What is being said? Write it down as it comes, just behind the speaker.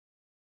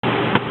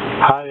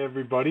Hi,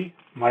 everybody.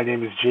 My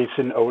name is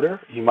Jason Oder.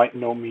 You might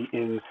know me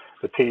in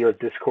the Paydirt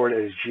Discord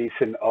as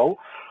Jason O.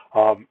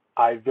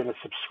 I've been a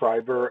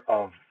subscriber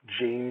of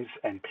James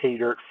and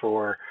Paydirt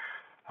for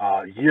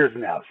years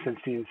now, since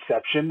the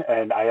inception,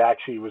 and I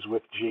actually was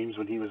with James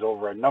when he was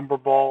over at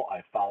Numberball.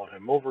 I followed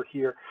him over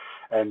here,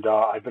 and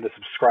I've been a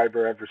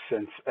subscriber ever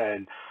since,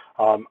 and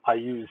I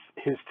use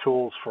his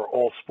tools for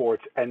all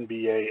sports,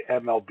 NBA,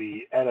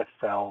 MLB,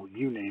 NFL,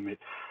 you name it,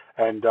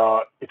 and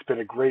it's been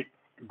a great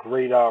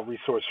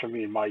resource for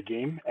me in my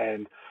game.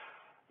 And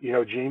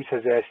James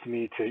has asked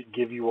me to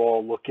give you all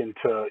a look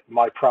into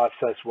my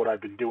process, what I've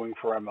been doing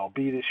for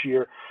MLB this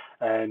year,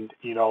 and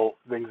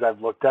things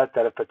I've looked at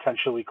that have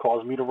potentially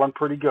caused me to run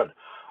pretty good.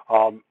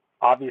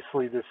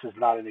 Obviously, this is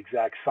not an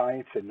exact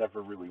science; it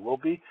never really will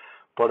be.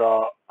 But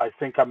I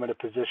think I'm in a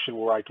position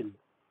where I can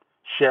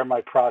share my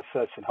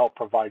process and help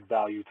provide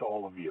value to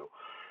all of you.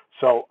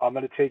 So I'm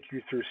going to take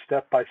you through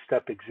step by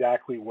step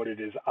exactly what it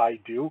is I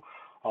do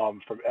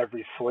from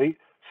every slate,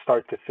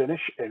 start to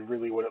finish, and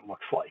really what it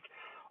looks like.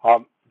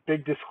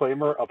 Big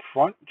disclaimer up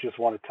front, just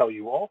want to tell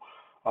you all,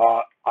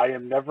 I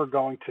am never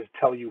going to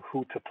tell you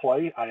who to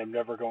play. I am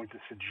never going to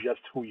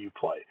suggest who you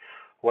play.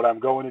 What I'm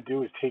going to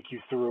do is take you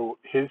through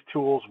his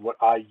tools, what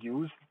I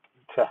use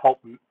to help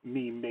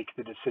me make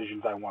the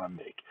decisions I want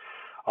to make.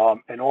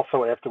 And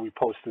also, after we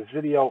post this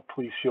video,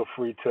 please feel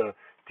free to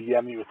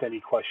DM me with any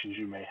questions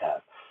you may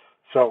have.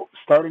 So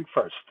starting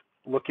first,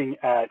 looking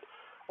at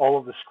all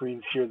of the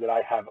screens here that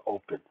I have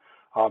open.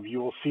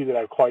 You will see that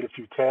I have quite a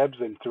few tabs,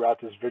 and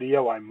throughout this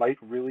video, I might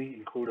really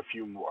include a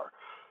few more.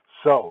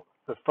 So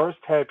the first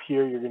tab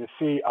here, you're going to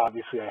see,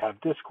 obviously, I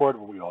have Discord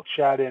where we all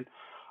chat in.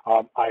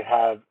 I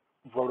have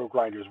Roto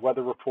Grinders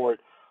Weather Report.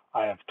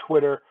 I have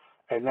Twitter,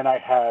 and then I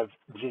have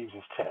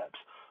James's tabs.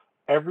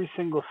 Every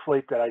single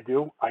slate that I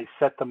do, I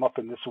set them up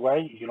in this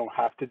way. You don't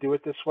have to do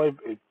it this way.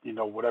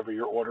 Whatever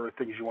your order of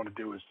things you want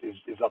to do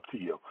is up to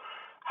you.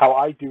 How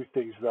I do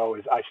things, though,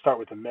 is I start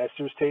with the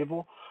Masters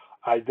table.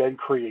 I then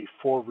create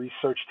 4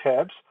 research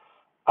tabs.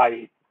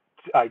 I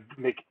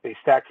make a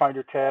Stack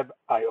Finder tab.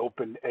 I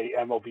open a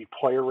MLB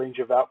player range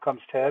of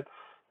outcomes tab,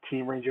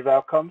 team range of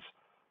outcomes,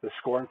 the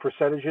scoring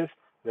percentages,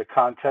 the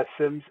contest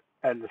sims,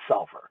 and the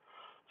solver.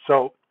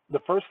 So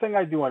the first thing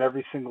I do on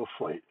every single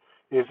slate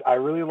is I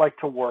really like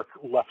to work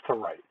left to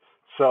right.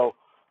 So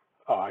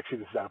actually,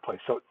 this is out of place.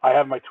 So I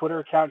have my Twitter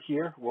account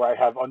here where I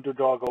have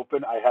Underdog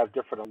open. I have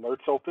different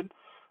alerts open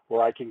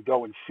where I can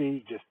go and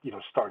see just,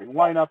 starting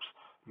lineups.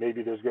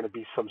 Maybe there's going to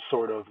be some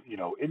sort of,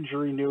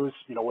 injury news,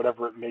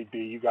 whatever it may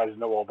be. You guys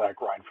know all that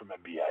grind from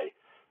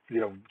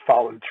NBA,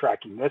 following,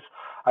 tracking this.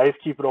 I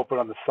just keep it open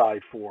on the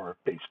side for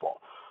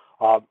baseball.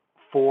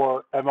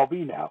 For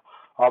MLB now,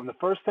 the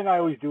first thing I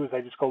always do is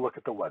I just go look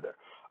at the weather.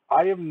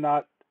 I am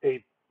not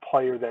a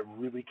player that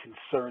really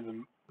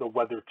concerns the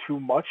weather too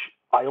much.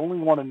 I only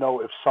want to know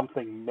if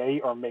something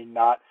may or may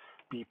not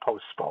be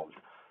postponed.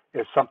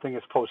 If something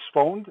is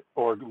postponed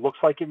or looks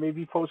like it may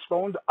be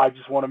postponed, I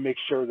just want to make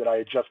sure that I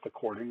adjust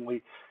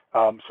accordingly,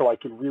 so I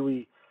can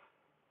really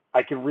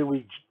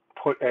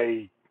put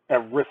a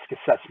risk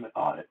assessment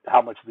on it.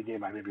 How much of the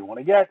game I maybe want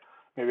to get,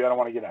 maybe I don't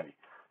want to get any.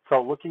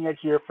 So looking at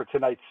here for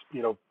tonight's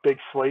big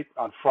slate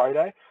on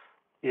Friday,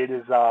 it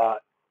is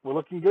we're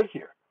looking good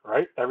here,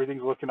 right?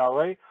 Everything's looking all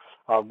right.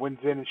 Wins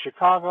in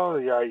Chicago.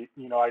 Yeah,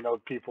 I know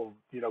people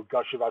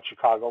gush about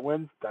Chicago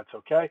wins. That's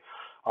okay.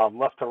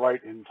 Left to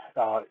right in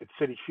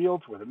Citi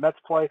Fields where the Mets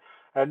play,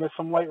 and there's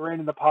some light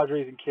rain in the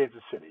Padres in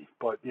Kansas City.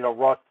 But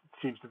Ross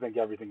seems to think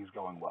everything is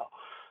going well.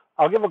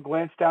 I'll give a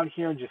glance down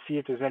here and just see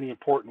if there's any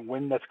important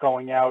wind that's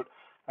going out,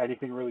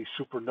 anything really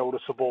super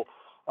noticeable.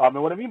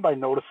 And what I mean by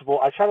noticeable,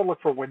 I try to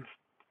look for winds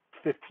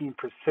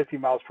 50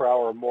 miles per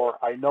hour or more.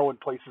 I know in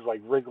places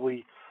like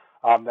Wrigley,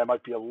 that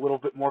might be a little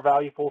bit more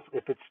valuable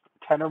if it's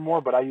 10 or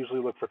more, but I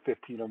usually look for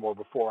 15 or more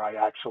before I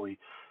actually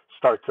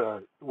start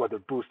to whether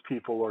boost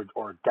people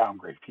or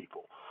downgrade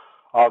people.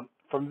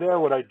 From there,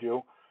 what I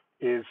do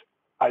is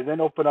I then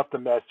open up the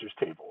Masters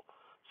table.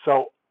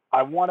 So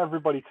I want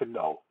everybody to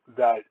know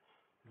that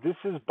this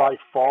is by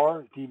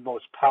far the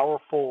most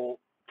powerful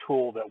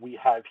tool that we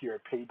have here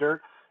at Paydirt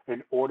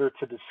in order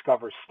to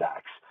discover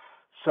stacks.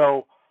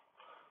 So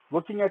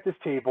looking at this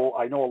table,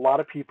 I know a lot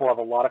of people have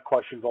a lot of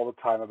questions all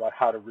the time about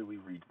how to really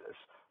read this.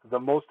 The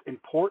most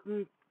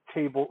important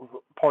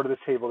part of the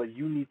table that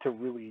you need to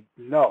really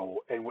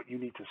know and what you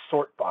need to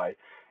sort by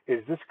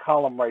is this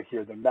column right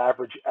here, the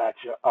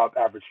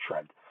average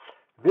trend.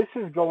 This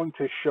is going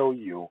to show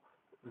you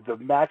the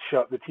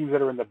matchup, the teams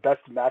that are in the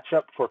best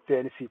matchup for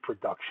fantasy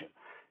production.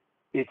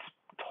 It's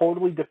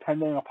totally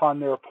dependent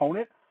upon their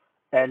opponent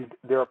and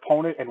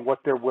what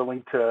they're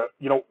willing to,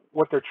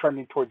 what they're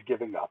trending towards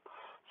giving up.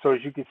 So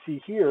as you can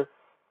see here,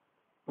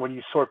 when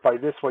you sort by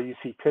this way, you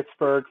see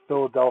Pittsburgh,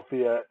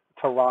 Philadelphia,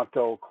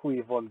 Toronto,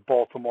 Cleveland,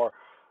 Baltimore.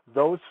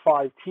 Those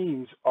 5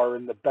 teams are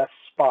in the best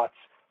spots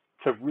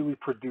to really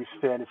produce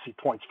fantasy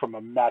points from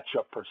a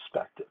matchup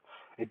perspective.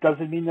 It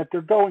doesn't mean that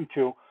they're going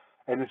to,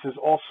 and this is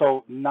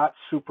also not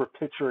super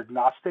pitcher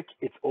agnostic.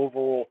 It's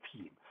overall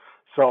team.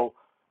 So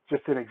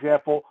just an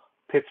example,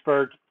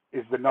 Pittsburgh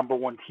is the number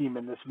one team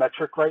in this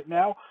metric right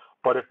now.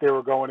 But if they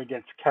were going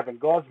against Kevin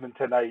Gausman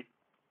tonight,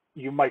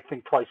 you might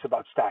think twice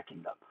about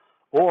stacking them.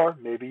 Or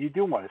maybe you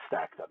do want to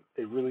stack them.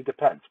 It really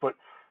depends. But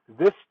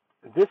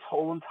this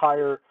whole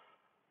entire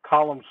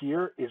column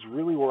here is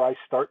really where I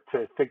start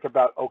to think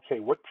about, okay,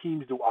 what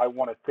teams do I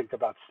want to think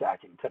about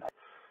stacking tonight?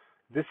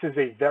 This is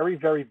a very,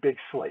 very big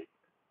slate,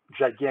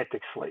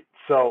 gigantic slate.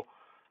 So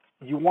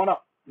you want to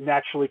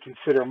naturally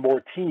consider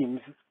more teams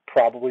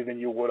probably than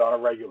you would on a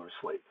regular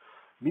slate.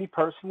 Me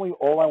personally,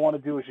 all I want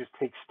to do is just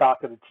take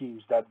stock of the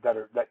teams that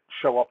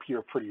show up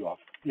here pretty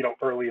often,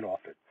 early and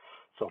often.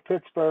 So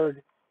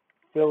Pittsburgh,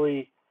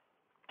 Philly,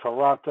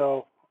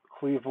 Toronto,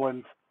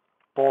 Cleveland,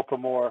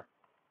 Baltimore,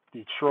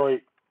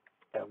 Detroit,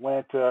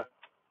 Atlanta,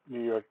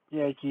 New York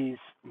Yankees,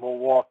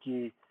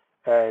 Milwaukee,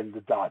 and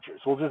the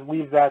Dodgers. We'll just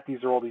leave that.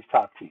 These are all these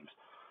top teams.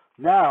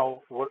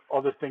 Now, what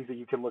other things that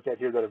you can look at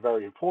here that are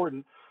very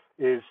important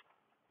is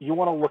you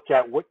want to look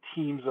at what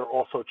teams are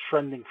also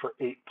trending for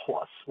 8+,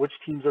 which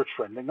teams are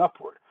trending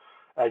upward.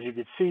 As you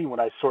can see, when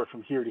I sort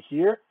from here to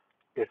here,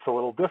 it's a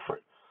little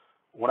different.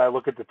 When I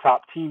look at the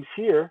top teams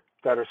here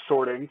that are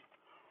sorting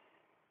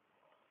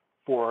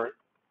for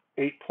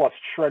 8+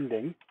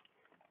 trending,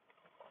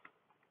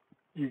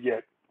 you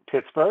get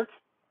Pittsburgh,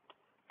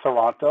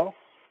 Toronto,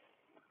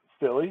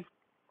 Philly,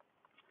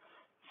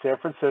 San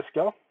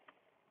Francisco,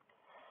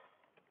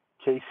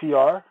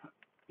 KCR,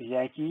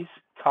 Yankees,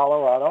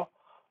 Colorado,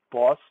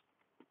 Boston,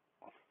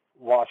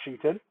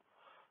 Washington,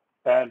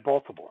 and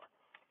Baltimore.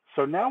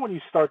 So now when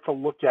you start to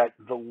look at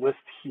the list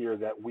here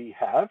that we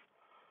have,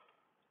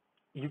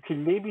 you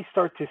can maybe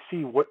start to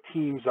see what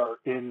teams are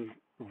in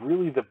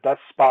really the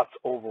best spots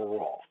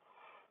overall.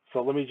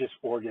 So let me just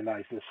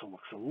organize this so it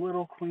looks a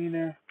little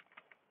cleaner.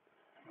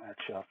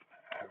 Match up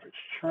average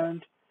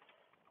trend.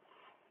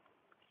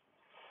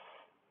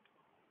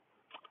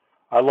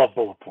 I love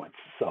bullet points,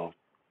 so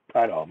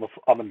I know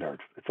I'm a nerd.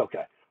 It's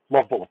okay.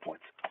 Love bullet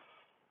points.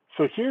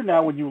 So here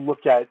now, when you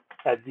look at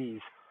these,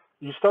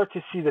 you start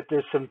to see that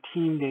there's some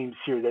team names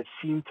here that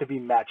seem to be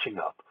matching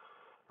up,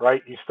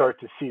 right? You start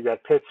to see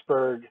that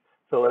Pittsburgh,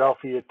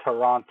 Philadelphia,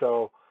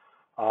 Toronto,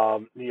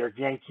 New York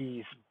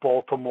Yankees,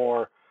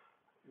 Baltimore.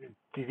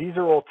 These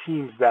are all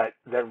teams that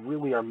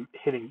really are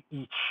hitting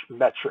each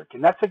metric,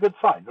 and that's a good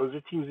sign. Those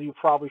are teams that you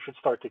probably should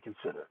start to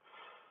consider.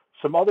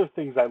 Some other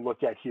things I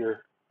look at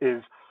here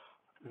is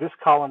this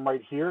column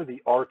right here,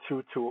 the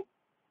R2 to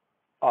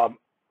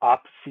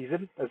op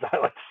season, as I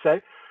like to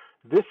say.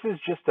 This is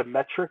just a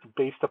metric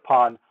based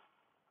upon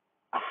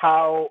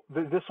how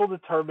this will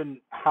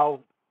determine how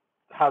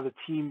the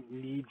team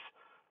needs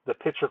the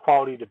pitcher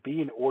quality to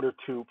be in order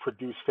to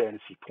produce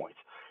fantasy points.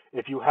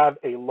 If you have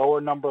a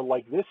lower number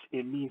like this,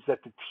 it means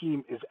that the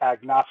team is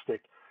agnostic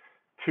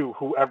to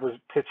whoever's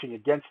pitching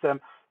against them,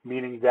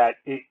 meaning that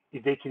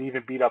they can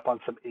even beat up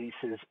on some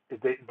aces.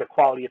 The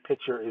quality of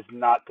pitcher is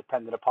not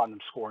dependent upon them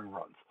scoring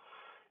runs.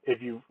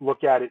 If you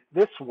look at it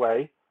this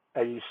way,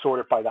 and you sort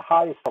it by the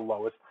highest to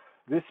lowest,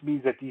 this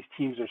means that these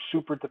teams are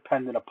super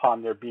dependent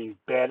upon there being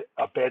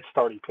a bad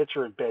starting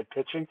pitcher and bad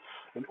pitching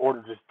in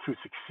order to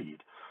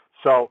succeed.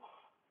 So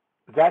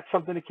that's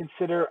something to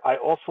consider. I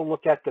also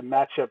look at the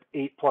matchup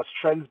 8+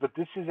 trends, but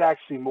this is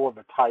actually more of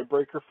a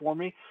tiebreaker for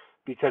me,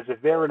 because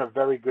if they're in a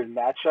very good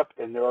matchup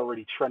and they're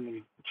already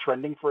trending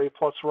for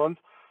 8+ runs,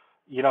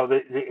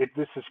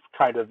 this is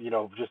kind of,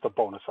 just a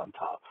bonus on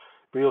top.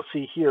 But you'll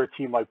see here a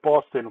team like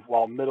Boston,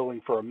 while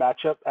middling for a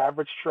matchup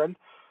average trend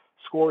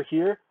score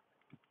here,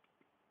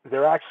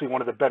 they're actually one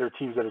of the better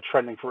teams that are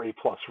trending for 8+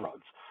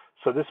 runs.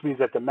 So this means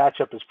that the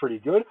matchup is pretty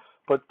good,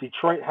 but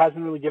Detroit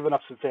hasn't really given up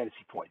some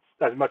fantasy points,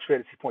 as much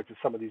fantasy points as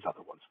some of these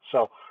other ones.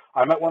 So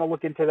I might want to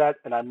look into that,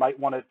 and I might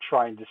want to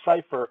try and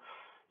decipher,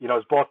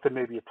 is Boston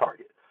maybe a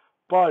target?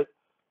 But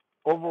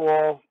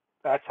overall,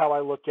 that's how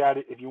I look at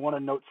it. If you want to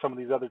note some of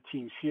these other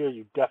teams here,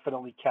 you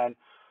definitely can.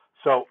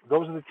 So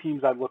those are the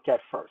teams I look at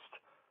first.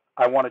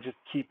 I want to just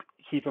keep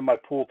in my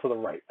pool to the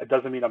right. It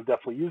doesn't mean I'm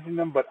definitely using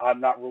them, but I'm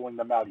not ruling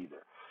them out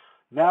either.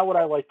 Now what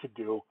I like to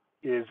do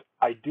is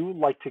I do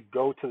like to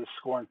go to the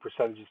scoring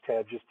percentages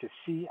tab just to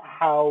see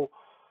how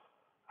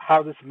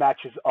this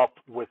matches up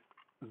with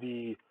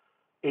the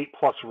 8+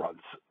 runs.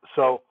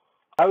 So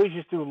I always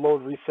just do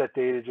load reset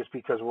data just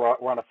because we're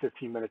on a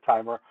 15-minute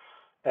timer.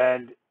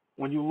 And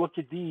when you look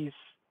at these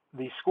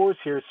scores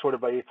here sorted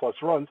by 8+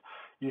 runs,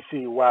 you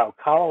see, wow,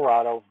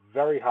 Colorado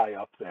very high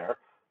up there.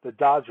 The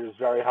Dodgers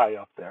very high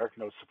up there,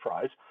 no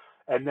surprise.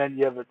 And then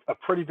you have a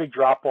pretty big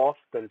drop-off.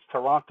 Then it's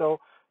Toronto,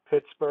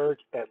 Pittsburgh,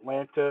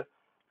 Atlanta,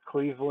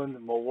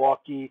 Cleveland,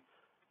 Milwaukee,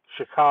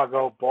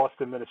 Chicago,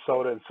 Boston,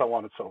 Minnesota, and so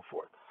on and so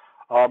forth.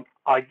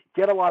 I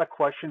get a lot of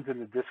questions in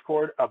the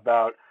Discord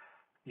about,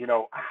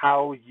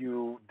 how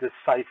you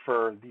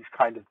decipher these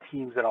kind of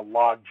teams in a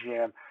log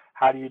jam.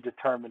 How do you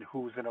determine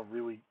who's in a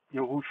really,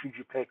 who should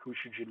you pick, who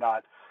should you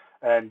not?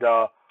 And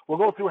we'll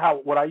go through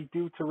what I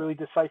do to really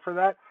decipher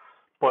that.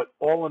 But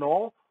all in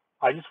all,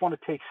 I just want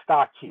to take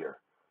stock here.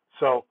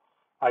 So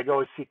I go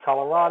and see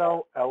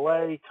Colorado,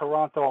 LA,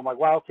 Toronto. I'm like,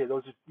 wow, okay,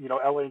 those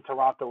are, LA and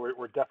Toronto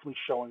were definitely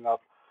showing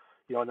up,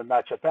 in the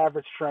matchup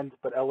average trend,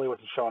 but LA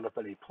wasn't showing up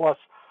at A+.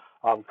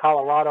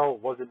 Colorado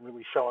wasn't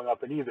really showing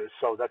up in either,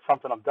 so that's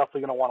something I'm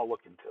definitely going to want to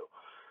look into.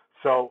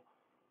 So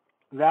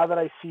now that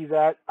I see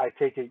that, I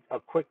take a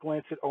quick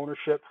glance at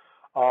ownership.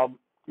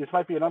 This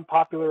might be an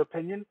unpopular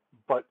opinion,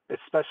 but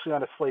especially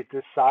on a slate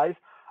this size,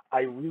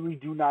 I really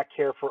do not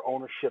care for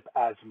ownership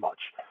as much.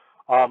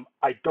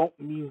 I don't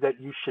mean that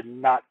you should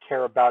not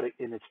care about it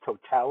in its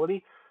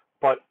totality,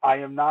 but I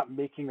am not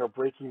making or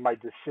breaking my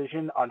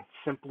decision on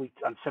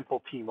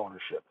simple team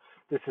ownership.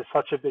 This is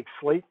such a big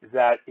slate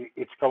that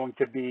it's going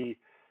to be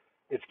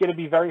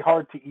very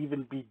hard to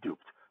even be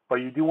duped. But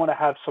you do want to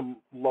have some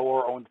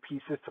lower owned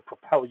pieces to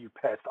propel you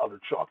past other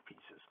chalk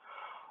pieces.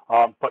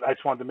 But I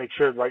just wanted to make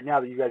sure right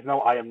now that you guys know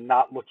I am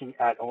not looking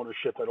at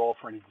ownership at all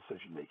for any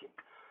decision making.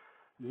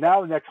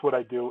 Now, next, what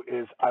I do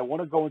is I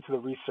want to go into the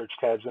research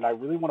tabs, and I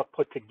really want to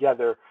put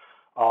together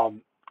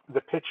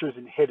the pitchers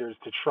and hitters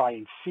to try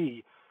and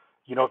see,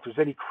 if there's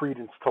any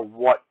credence to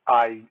what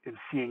I am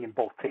seeing in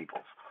both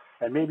tables.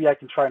 And maybe I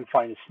can try and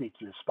find a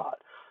sneakier spot.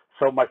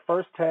 So my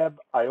first tab,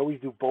 I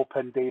always do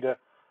bullpen data.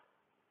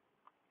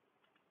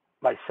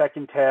 My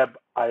second tab,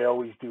 I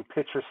always do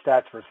pitcher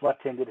stats versus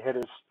left-handed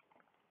hitters,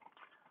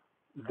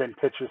 then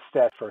pitcher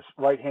stats versus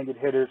right-handed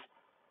hitters.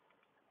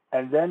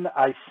 And then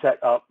I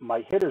set up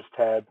my hitters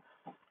tab,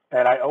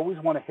 and I always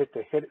want to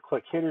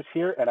click hitters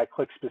here, and I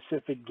click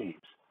specific games.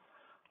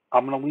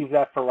 I'm going to leave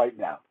that for right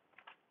now.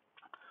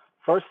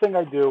 First thing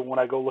I do when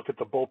I go look at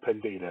the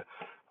bullpen data,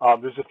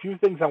 there's a few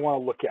things I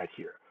want to look at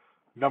here.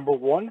 Number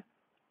one,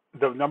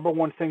 the number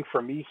one thing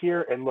for me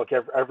here, and look,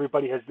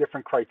 everybody has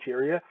different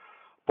criteria,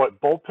 but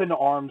bullpen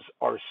arms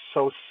are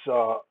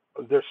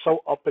they're so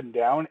up and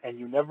down, and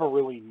you never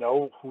really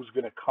know who's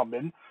going to come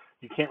in.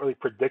 You can't really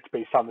predict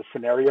based on the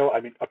scenario.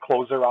 I mean, a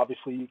closer,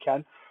 obviously, you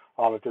can.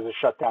 If there's a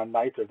shutdown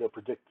night or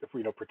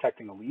they're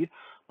protecting a lead,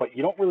 but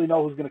you don't really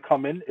know who's going to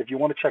come in. If you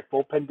want to check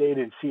bullpen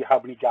data and see how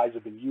many guys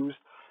have been used,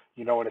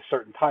 in a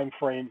certain time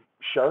frame,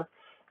 sure.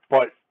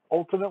 But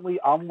ultimately,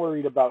 I'm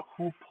worried about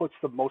who puts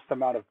the most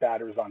amount of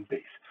batters on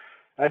base.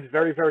 That's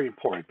very, very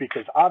important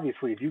because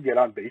obviously, if you get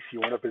on base,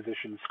 you're in a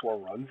position to score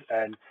runs,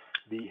 and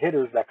the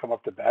hitters that come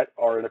up to bat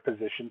are in a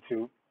position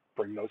to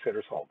bring those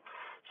hitters home.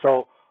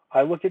 So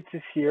I look at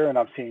this here, and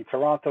I'm seeing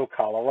Toronto,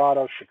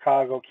 Colorado,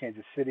 Chicago,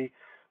 Kansas City,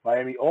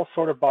 Miami, all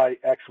sorted by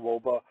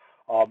xWOBA.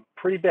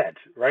 Pretty bad,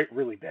 right?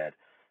 Really bad.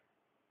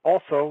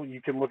 Also,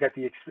 you can look at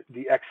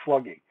the X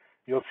slugging.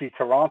 You'll see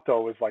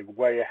Toronto is like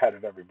way ahead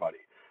of everybody.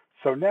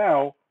 So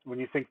now, when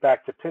you think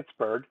back to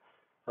Pittsburgh,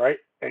 right,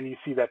 and you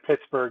see that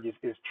Pittsburgh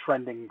is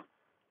trending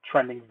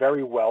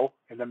very well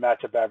in the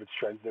matchup average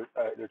trends.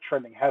 They're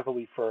trending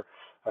heavily for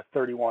a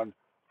 31%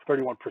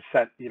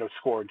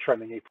 score and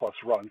trending A+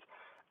 runs.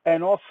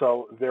 And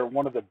also, they're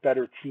one of the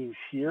better teams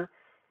here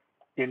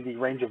in the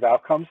range of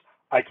outcomes.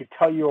 I can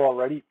tell you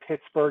already,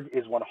 Pittsburgh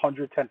is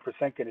 110%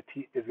 going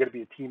to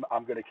be a team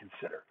I'm going to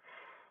consider.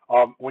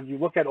 When you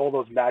look at all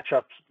those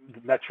matchups,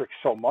 metrics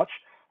so much,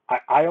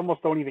 I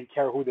almost don't even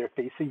care who they're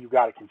facing. You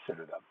got to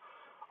consider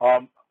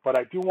them. But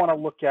I do want to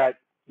look at,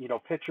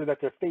 pitcher that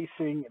they're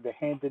facing, the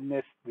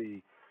handedness,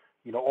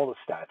 all the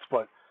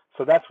stats.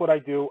 So that's what I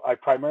do. I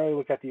primarily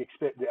look at the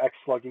X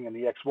slugging and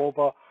the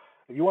xWOBA.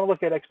 If you want to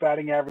look at X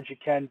batting average, you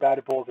can.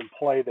 Batted balls in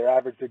play, their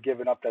average they're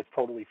giving up, that's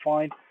totally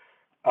fine.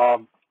 As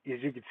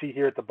you can see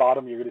here at the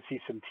bottom, you're going to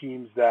see some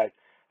teams that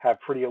have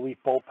pretty elite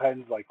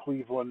bullpens like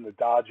Cleveland, the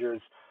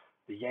Dodgers,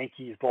 the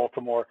Yankees,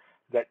 Baltimore,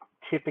 that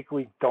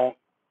typically don't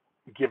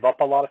give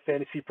up a lot of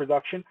fantasy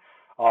production.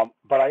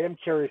 But I am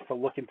curious to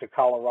look into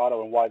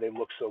Colorado and why they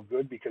look so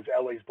good because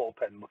LA's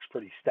bullpen looks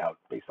pretty stout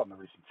based on the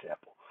recent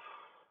sample.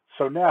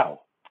 So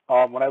now,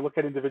 when I look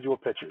at individual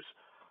pitchers,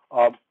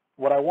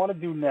 what I want to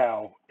do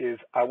now is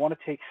I want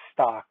to take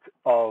stock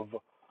of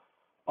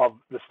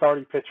the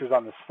starting pitchers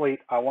on the slate.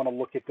 I want to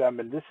look at them,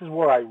 and this is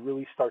where I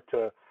really start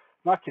to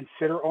not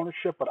consider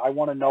ownership, but I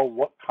want to know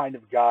what kind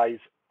of guys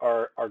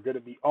are going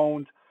to be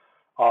owned,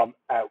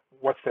 at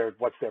what's their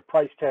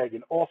price tag,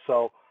 and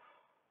also,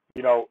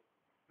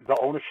 the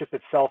ownership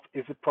itself,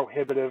 is it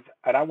prohibitive?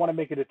 And I want to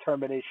make a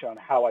determination on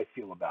how I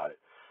feel about it.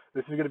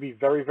 This is going to be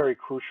very, very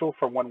crucial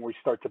for when we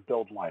start to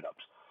build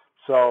lineups.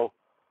 So,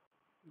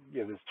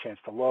 give this a chance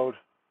to load.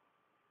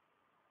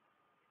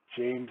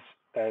 James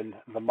and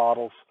the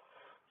models.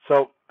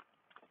 So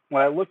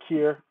when I look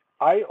here,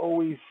 I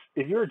always,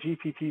 if you're a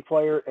GPP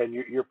player and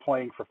you're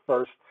playing for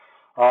first,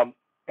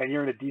 and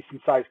you're in a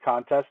decent sized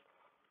contest,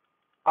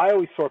 I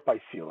always sort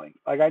by ceiling.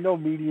 Like, I know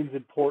median's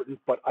important,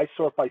 but I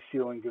sort by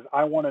ceiling because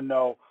I want to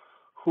know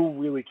who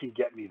really can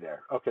get me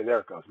there. Okay, there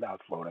it goes. Now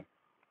it's loading.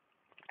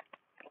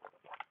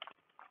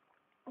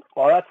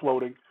 While that's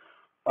loading,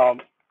 I'm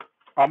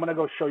going to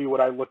go show you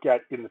what I look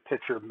at in the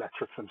pitcher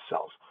metrics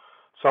themselves.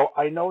 So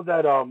I know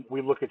that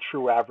we look at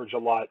true average a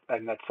lot,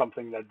 and that's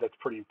something that's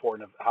pretty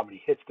important, of how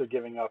many hits they're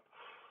giving up,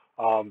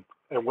 and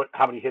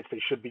how many hits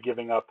they should be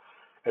giving up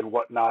and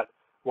whatnot.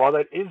 While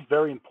that is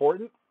very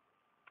important,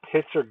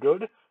 hits are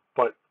good,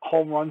 but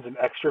home runs and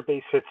extra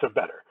base hits are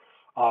better.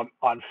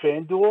 On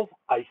FanDuel,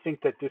 I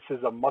think that this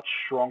is a much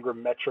stronger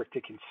metric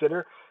to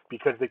consider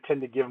because they tend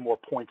to give more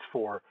points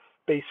for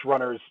base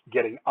runners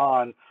getting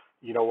on,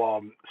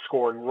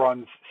 scoring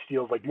runs,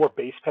 steals, like more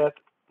base path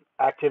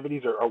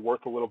activities are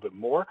worth a little bit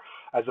more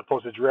as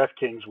opposed to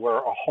DraftKings where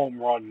a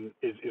home run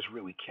is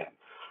really king.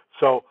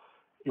 So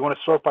you want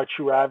to sort by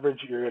true average,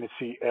 you're going to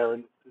see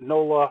Aaron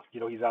Nola,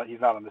 he's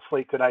not on the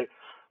slate tonight,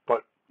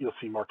 but you'll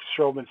see Marcus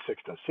Stroman,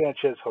 Sixto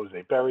Sanchez,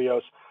 Jose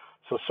Berrios.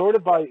 So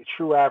sorted by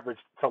true average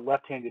to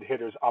left-handed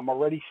hitters, I'm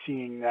already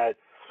seeing that,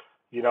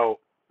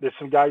 there's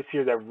some guys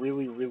here that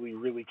really, really,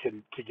 really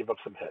can give up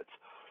some hits.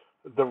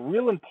 The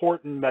real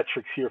important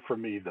metrics here for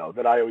me, though,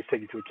 that I always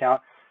take into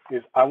account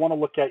is I want to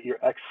look at your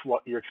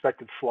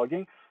expected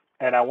slugging,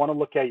 and I want to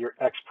look at your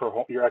X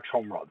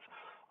home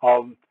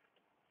runs.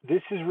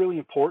 This is really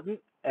important,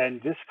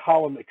 and this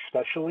column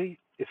especially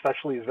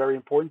is very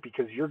important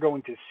because you're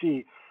going to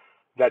see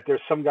that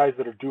there's some guys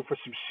that are due for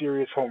some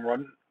serious home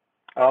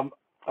run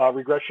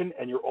regression,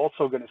 and you're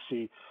also going to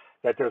see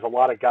that there's a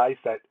lot of guys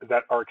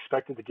that are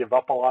expected to give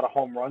up a lot of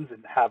home runs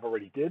and have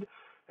already did,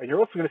 and you're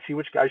also going to see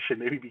which guys should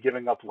maybe be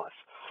giving up less.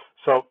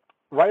 So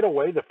right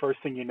away, the first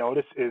thing you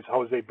notice is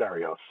Jose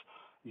Berrios.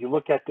 You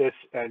look at this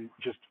and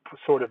just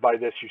sorted by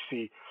this, you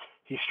see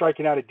he's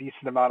striking out a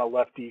decent amount of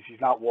lefties. He's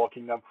not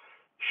walking them.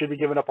 Should be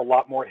giving up a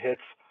lot more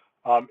hits.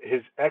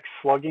 His X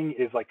slugging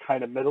is like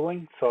kind of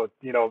middling, so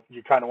you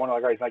kind of wonder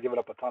like, all right, he's not giving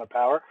up a ton of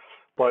power,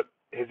 but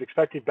his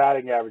expected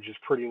batting average is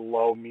pretty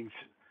low. Means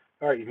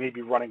all right, he may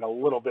be running a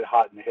little bit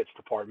hot in the hits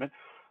department,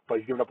 but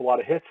he's giving up a lot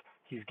of hits.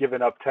 He's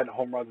given up 10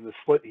 home runs in the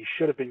split. He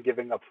should have been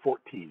giving up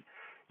 14.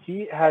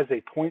 He has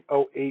a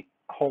 .08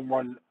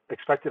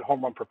 expected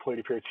home run per plate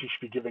appearance. He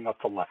should be giving up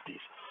to lefties.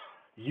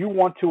 You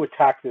want to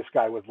attack this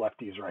guy with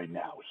lefties right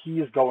now. He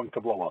is going to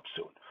blow up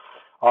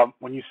soon.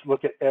 When you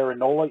look at Aaron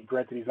Nola,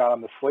 granted he's not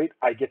on the slate,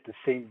 I get the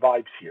same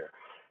vibes here.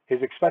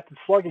 His expected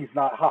slugging is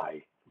not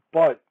high,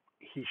 but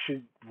he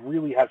should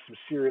really have some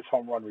serious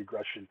home run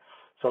regression.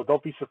 So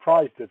don't be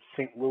surprised if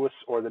St. Louis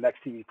or the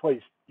next team he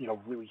plays,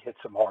 really hits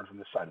him hard from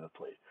the side of the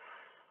plate.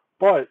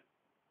 But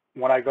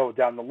when I go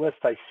down the list,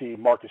 I see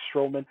Marcus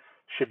Stroman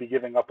should be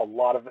giving up a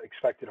lot of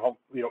expected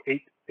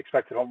 8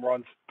 expected home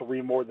runs,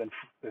 3 more than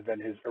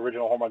his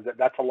original home runs.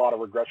 That's a lot of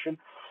regression.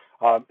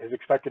 His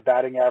expected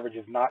batting average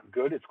is not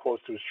good. It's close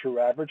to his true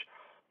average,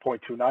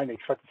 .29. The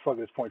expected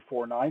slugging is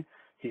 .49.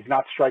 He's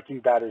not striking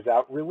batters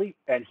out really,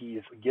 and he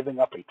is giving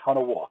up a ton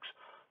of walks.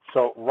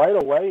 So right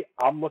away,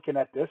 I'm looking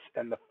at this,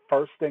 and the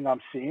first thing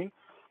I'm seeing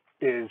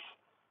is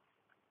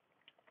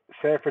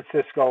San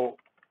Francisco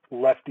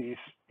lefties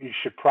you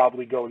should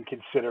probably go and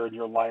consider in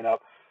your lineup.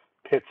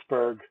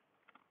 Pittsburgh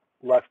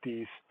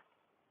lefties,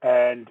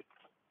 and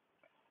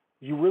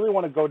you really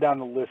want to go down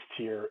the list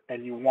here,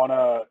 and you want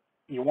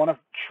to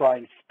try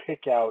and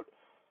pick out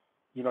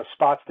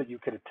spots that you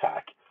could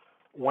attack.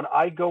 When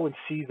I go and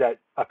see that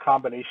a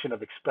combination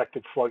of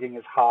expected slugging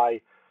is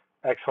high,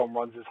 X home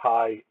runs is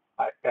high,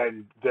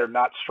 and they're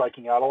not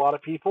striking out a lot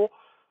of people,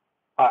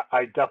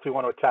 I definitely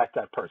want to attack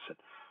that person.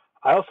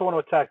 I also want to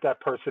attack that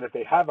person if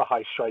they have a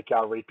high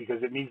strikeout rate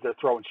because it means they're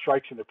throwing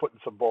strikes and they're putting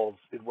some balls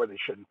in where they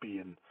shouldn't be,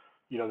 and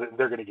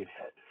they're going to get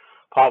hit.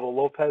 Pablo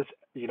Lopez,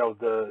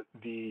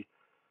 the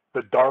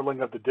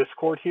darling of the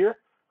Discord here,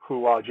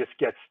 who just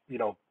gets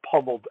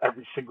pummeled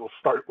every single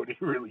start when he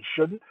really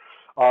shouldn't.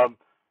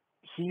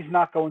 He's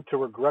not going to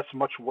regress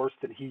much worse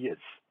than he is,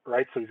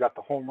 right? So he's got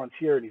the home runs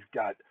here, and he's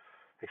got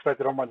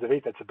expected home runs of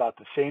 8. That's about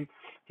the same.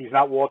 He's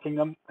not walking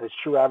them. His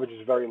true average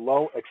is very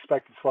low.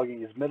 Expected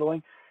slugging is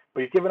middling,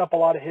 but he's given up a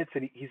lot of hits,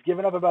 and he's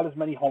given up about as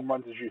many home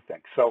runs as you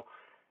think. So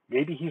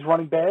maybe he's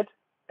running bad,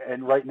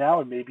 and right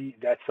now, and maybe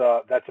that's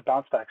a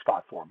bounce back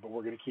spot for him. But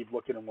we're going to keep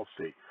looking, and we'll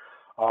see.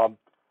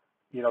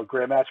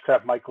 Graham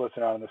Ashcraft, Mike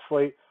Listen out on the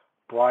slate.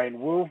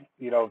 Brian Wu,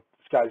 this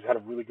guy's had a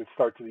really good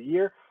start to the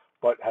year,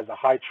 but has a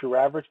high true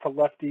average to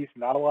lefties,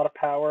 not a lot of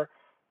power,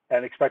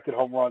 and expected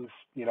home runs,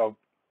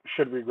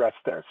 should regress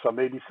there. So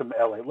maybe some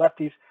LA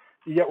lefties.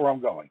 You get where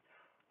I'm going.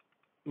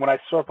 When I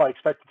sort by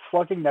expected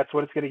slugging, that's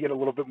when it's going to get a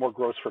little bit more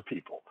gross for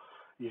people.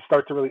 You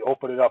start to really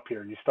open it up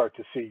here, and you start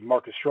to see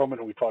Marcus Stroman,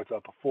 who we talked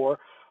about before,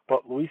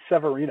 but Luis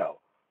Severino,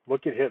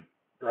 look at him,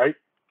 right?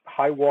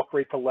 High walk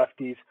rate to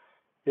lefties,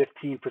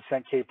 15%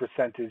 K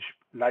percentage,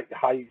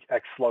 high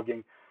X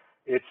slugging.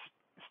 It's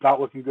not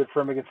looking good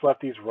for him against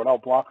lefties.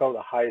 Ronel Blanco,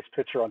 the highest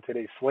pitcher on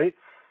today's slate.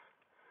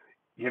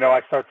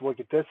 I start to look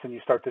at this and you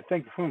start to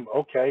think,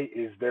 okay,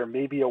 is there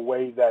maybe a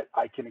way that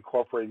I can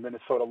incorporate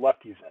Minnesota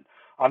lefties in?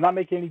 I'm not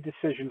making any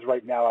decisions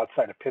right now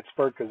outside of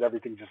Pittsburgh because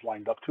everything just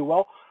lined up too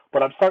well,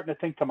 but I'm starting to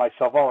think to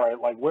myself, all right,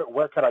 like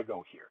where could I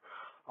go here?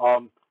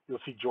 You'll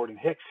see Jordan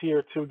Hicks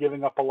here too,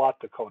 giving up a lot.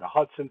 Dakota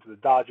Hudson to the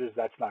Dodgers.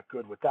 That's not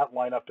good with that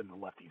lineup and the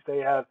lefties they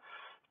have.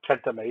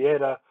 Kenta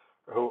Maeda,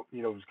 who,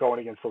 is going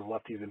against those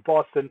lefties in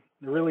Boston.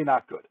 Really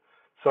not good.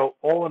 So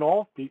all in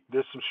all,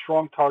 there's some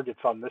strong targets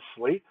on this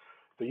slate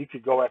that you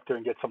could go after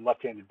and get some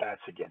left-handed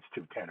bats against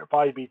too. Tanner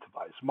Bybee,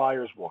 Tobias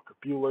Myers, Walker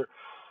Buehler.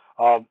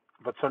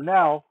 But so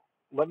now,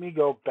 let me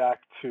go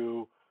back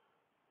to,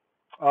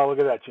 look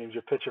at that, James.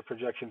 Your pitcher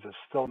projections are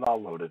still not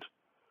loaded.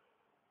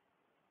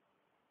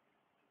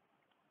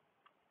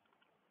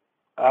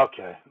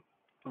 Okay,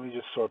 let me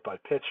just sort by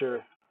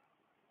pitcher.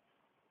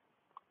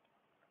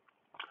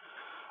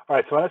 All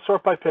right, so when I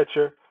sort by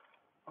pitcher,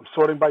 I'm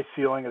sorting by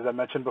ceiling, as I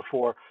mentioned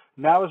before.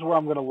 Now is where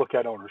I'm going to look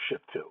at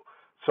ownership too.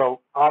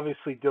 So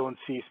obviously Dylan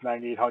Cease,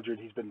 9,800.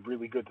 He's been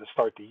really good to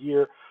start the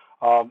year.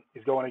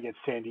 He's going against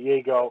San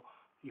Diego.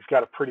 He's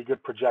got a pretty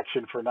good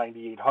projection for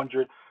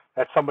 9,800.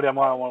 That's somebody I'm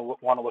going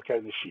to want to look at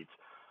in the sheets.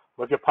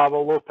 Look at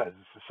Pablo Lopez.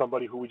 This is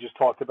somebody who we just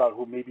talked about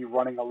who may be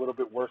running a little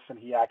bit worse than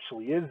he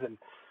actually is, and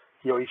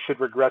he should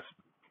regress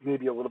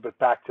maybe a little bit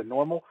back to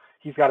normal.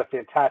 He's got a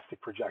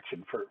fantastic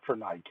projection for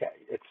 9K.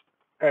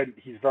 And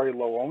he's very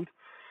low owned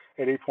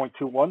at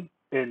 8.21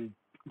 in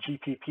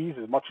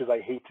GPPs. As much as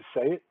I hate to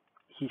say it,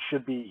 he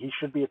should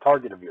be a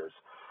target of yours.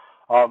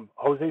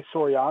 Jose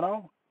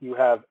Soriano, you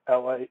have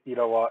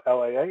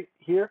LAA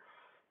here.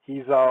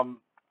 He's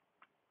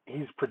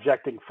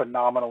projecting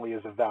phenomenally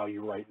as a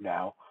value right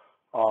now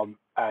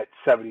at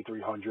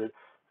 7,300.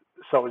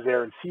 So is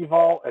Aaron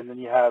Seaval, and then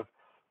you have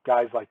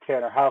guys like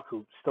Tanner Houck,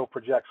 who still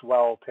projects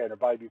well. Tanner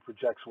Bybee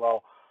projects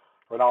well.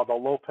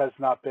 Ronaldo Lopez,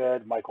 not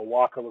bad. Michael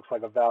Walker looks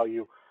like a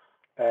value.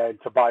 And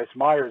Tobias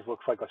Myers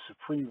looks like a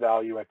supreme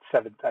value at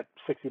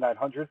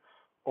 6,900,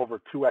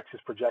 over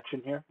 2x's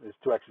projection here. There's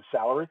 2x's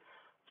salary.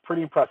 It's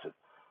pretty impressive.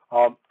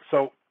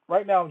 So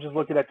right now I'm just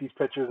looking at these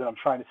pitchers and I'm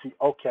trying to see,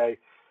 okay,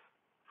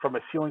 from a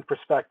ceiling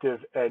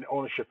perspective and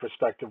ownership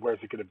perspective, where's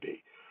it going to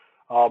be?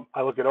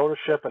 I look at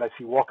ownership and I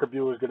see Walker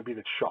Buehler is going to be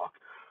the chalk.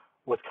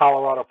 With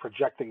Colorado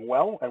projecting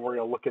well, and we're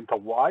going to look into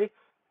why,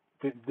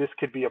 this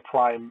could be a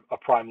prime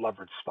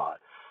leverage spot.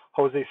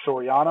 Jose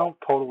Soriano,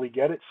 totally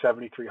get it,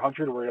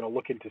 7,300. We're going to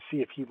look into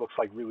see if he looks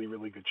like really,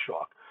 really good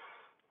chalk.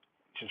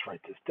 Just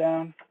write this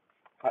down.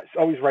 I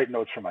always write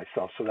notes for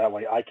myself, so that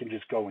way I can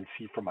just go and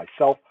see for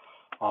myself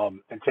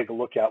and take a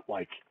look at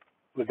like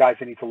the guys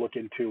I need to look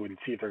into and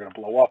see if they're going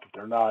to blow up, if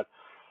they're not.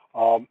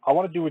 I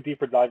want to do a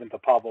deeper dive into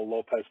Pablo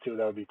Lopez too.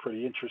 That would be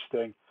pretty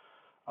interesting.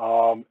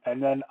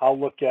 And then I'll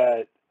look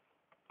at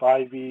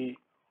Bybee,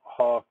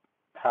 Houck,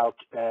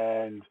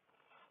 and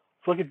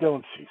let's look at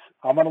Dylan Cease.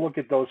 I'm going to look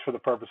at those for the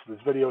purpose of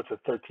this video. It's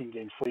a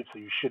 13-game slate, so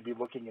you should be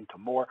looking into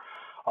more.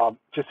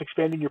 Just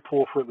expanding your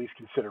pool for at least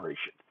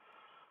consideration.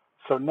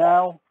 So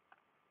now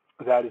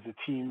that is the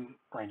team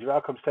range of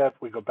outcomes tab.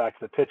 We go back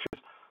to the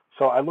pitchers.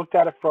 So I looked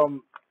at it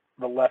from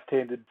the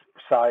left-handed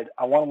side.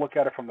 I want to look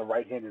at it from the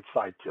right-handed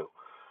side too.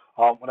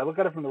 When I look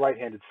at it from the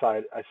right-handed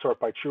side, I sort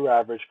by true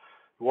average.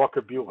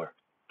 Walker Buehler.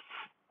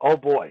 Oh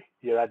boy,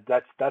 yeah,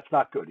 that's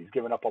not good. He's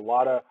given up a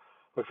lot of.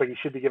 Looks like he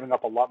should be giving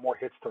up a lot more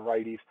hits to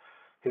righties.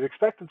 His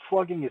expected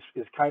slugging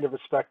is kind of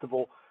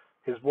respectable.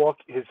 His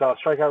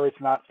strikeout rate's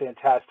not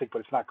fantastic, but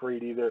it's not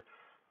great either.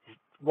 He's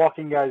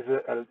walking guys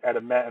at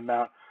a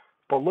amount.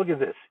 But look at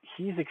this.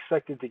 He's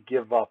expected to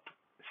give up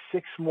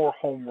 6 more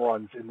home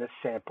runs in this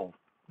sample.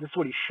 This is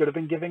what he should have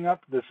been giving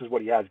up. This is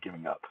what he has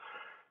given up.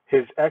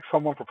 His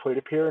home run per plate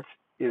appearance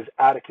is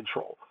out of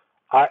control.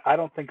 I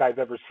don't think I've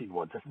ever seen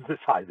one this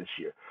high this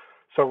year.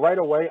 So right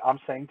away, I'm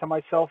saying to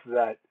myself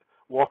that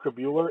Walker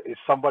Buehler is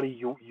somebody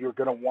you're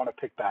going to want to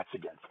pick bats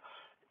against.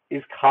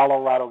 Is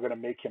Colorado going to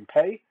make him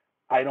pay?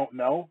 I don't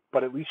know,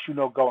 but at least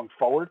going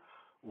forward,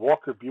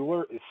 Walker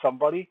Buehler is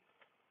somebody,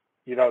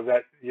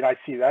 that I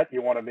see that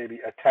you want to maybe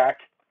attack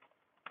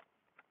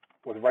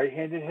with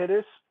right-handed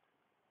hitters.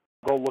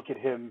 Go look at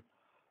him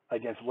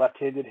against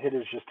left-handed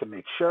hitters just to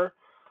make sure.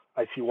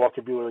 I see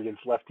Walker Buehler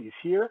against lefties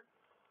here.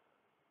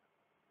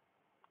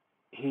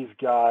 He's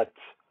got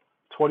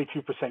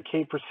 22%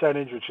 K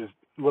percentage, which is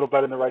a little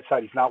better on the right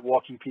side. He's not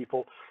walking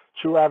people.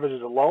 True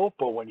averages are low,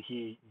 but when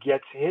he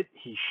gets hit,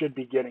 he should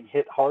be getting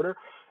hit harder,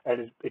 and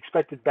his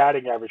expected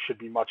batting average should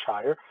be much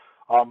higher.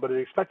 But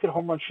his expected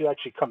home run should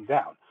actually come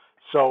down.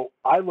 So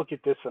I look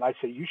at this and I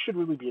say you should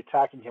really be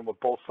attacking him with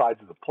both sides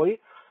of the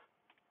plate,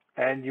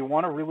 and you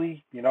want to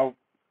really,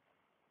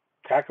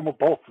 attack him with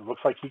both. It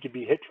looks like he could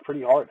be hit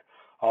pretty hard.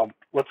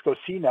 Let's go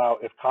see now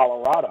if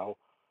Colorado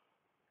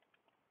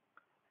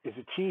is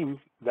a team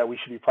that we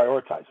should be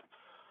prioritizing.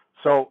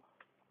 So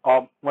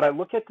when I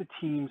look at the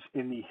teams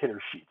in the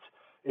hitter sheets,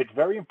 it's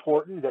very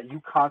important that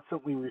you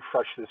constantly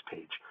refresh this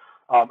page.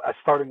 As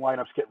starting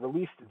lineups get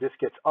released, this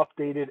gets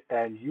updated,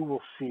 and you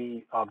will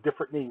see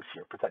different names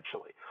here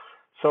potentially.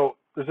 So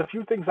there's a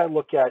few things I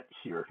look at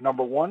here.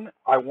 Number one,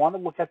 I want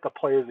to look at the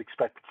player's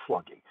expected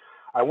slugging.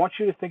 I want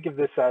you to think of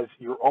this as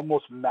you're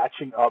almost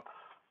matching up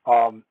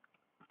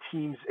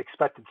teams'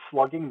 expected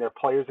slugging, their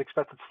players'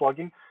 expected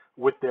slugging,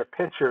 with their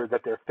pitcher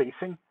that they're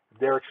facing,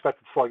 their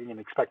expected slugging and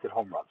expected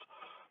home runs.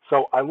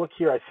 So I look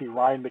here, I see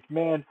Ryan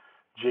McMahon,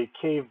 Jake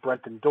Cave,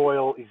 Brenton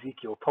Doyle,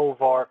 Ezekiel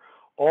Tovar,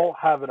 all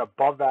have an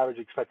above average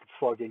expected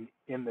slugging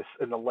in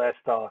the last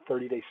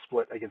 30-day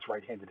split against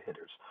right-handed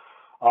hitters.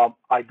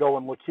 I go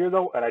and look here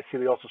though, and I see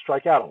they also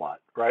strike out a lot,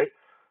 right?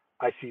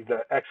 I see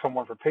the X home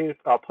run for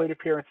plate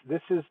appearance.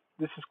 This is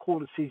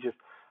cool to see just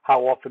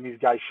how often these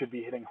guys should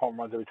be hitting home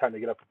runs every time they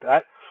get up at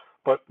bat.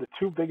 But the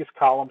two biggest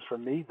columns for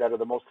me that are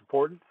the most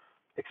important,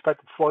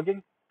 expected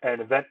slugging and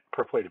event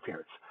per plate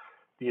appearance.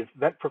 The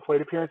event per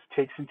plate appearance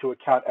takes into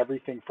account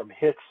everything from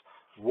hits,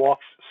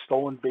 walks,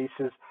 stolen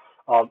bases.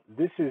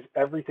 This is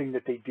everything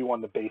that they do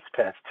on the base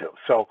paths too.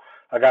 So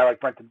a guy like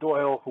Brenton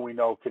Doyle, who we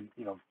know can,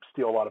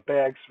 steal a lot of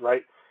bags,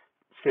 right?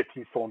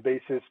 15 stolen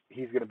bases,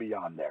 he's going to be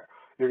on there.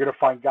 You're going to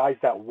find guys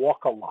that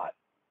walk a lot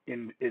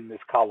in this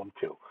column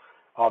too.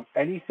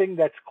 Anything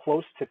that's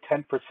close to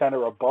 10%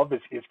 or above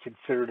is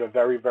considered a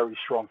very, very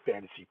strong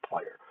fantasy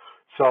player.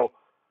 So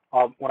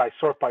when I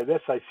sort by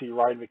this, I see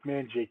Ryan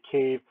McMahon, Jake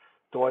Cave,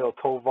 Doyle,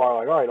 Tovar.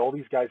 Like, all right, all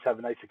these guys have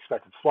a nice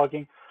expected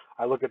slugging.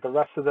 I look at the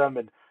rest of them,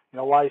 and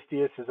Elias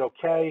Diaz is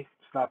okay.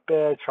 It's not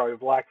bad. Charlie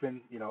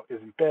Blackmon,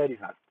 isn't bad. He's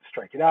not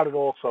striking out at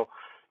all, so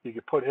you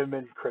could put him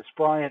in. Chris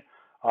Bryant,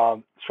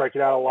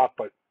 striking out a lot,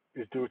 but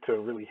is due to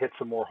really hit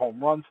some more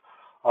home runs.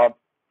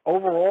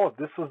 Overall, if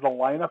this was the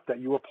lineup that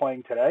you were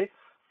playing today,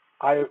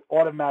 I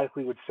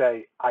automatically would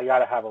say I got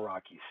to have a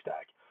Rockies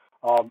stack.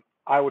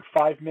 I would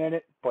 5-man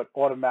it, but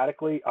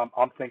automatically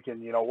I'm thinking,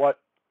 you know what,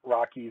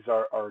 Rockies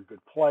are a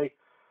good play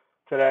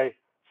today.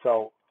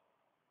 So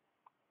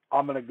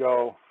I'm going to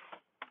go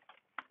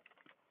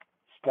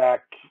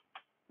stack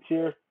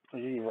here.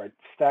 You write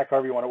stack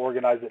however you want to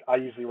organize it. I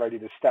usually write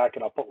either stack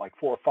and I'll put like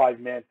 4 or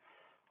 5-man.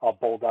 I'll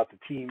bold out the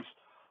teams.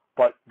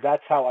 But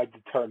that's how I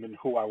determine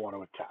who I want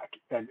to attack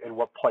and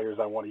what players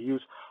I want to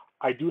use.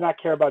 I do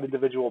not care about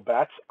individual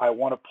bats. I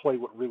want to play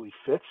what really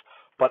fits.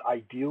 But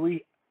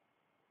ideally,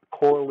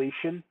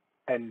 correlation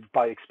and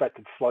by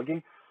expected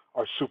slugging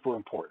are super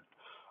important.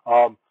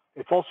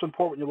 It's also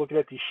important when you're looking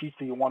at these sheets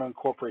that you want to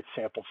incorporate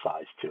sample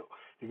size too.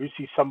 If you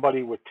see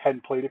somebody with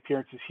 10 plate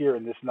appearances here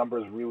and this number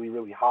is really,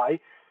 really high,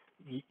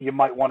 you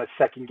might want to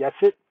second guess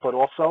it, but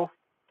also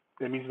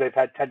it means they've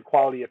had 10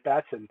 quality at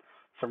bats and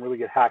some really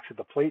good hacks at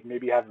the plate.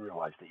 Maybe you haven't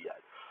realized it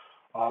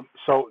yet.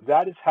 So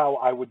that is how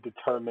I would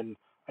determine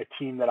a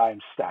team that I am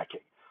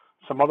stacking.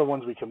 Some other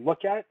ones we can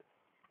look at,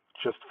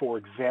 just for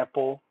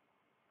example,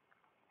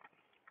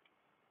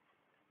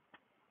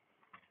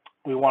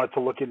 we wanted to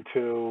look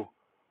into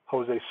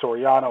Jose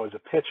Soriano as a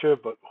pitcher,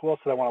 but who else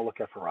did I want to look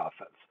at for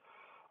offense?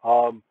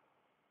 All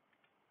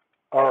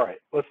right,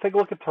 let's take a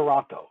look at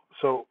Toronto.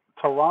 So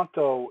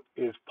Toronto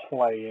is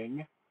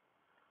playing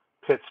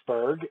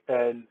Pittsburgh,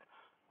 and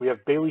we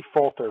have Bailey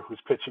Falter, who's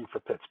pitching for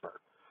Pittsburgh.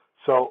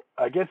 So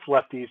against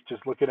lefties,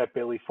 just looking at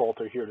Bailey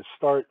Falter here to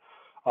start.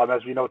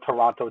 As we know,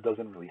 Toronto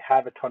doesn't really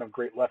have a ton of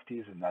great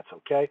lefties, and that's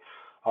okay.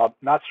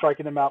 Not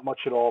striking them out much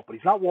at all, but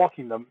he's not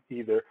walking them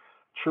either.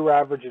 True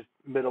average is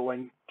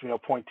middling,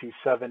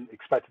 0.27.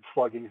 Expected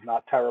slugging is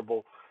not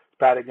terrible.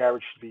 Batting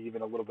average should be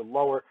even a little bit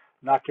lower.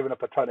 Not giving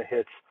up a ton of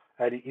hits,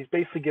 and he's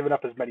basically given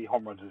up as many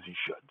home runs as he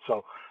should.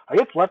 So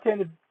against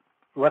left-handed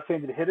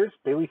hitters,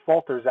 Bailey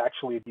Falter is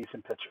actually a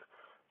decent pitcher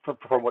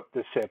from what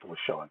this sample is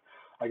showing.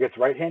 Against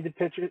right-handed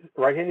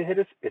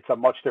hitters, it's a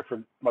much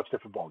different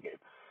ball game.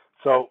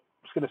 So I'm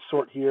just going to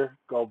sort here,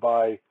 go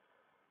by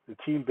the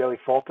team. Bailey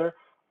Falter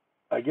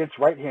against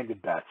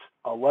right-handed bats,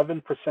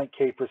 11%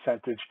 K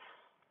percentage.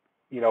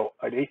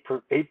 An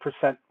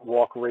 8%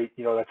 walk rate.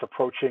 That's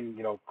approaching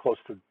close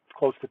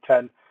to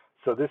 10.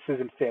 So this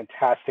isn't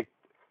fantastic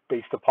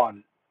based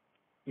upon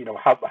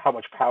how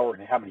much power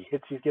and how many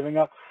hits he's giving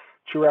up.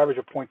 True average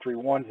of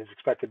 0.31. His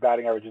expected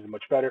batting average is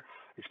much better.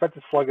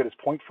 Expected slugging is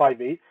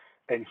 0.58,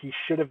 and he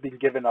should have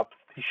given up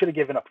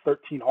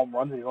 13 home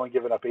runs, and he's only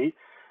given up 8.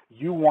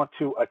 You want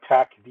to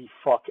attack the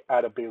fuck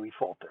out of Bailey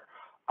Falter.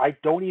 I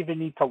don't even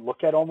need to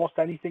look at almost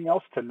anything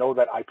else to know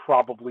that I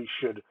probably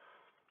should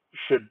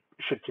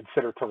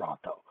consider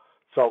Toronto.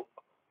 So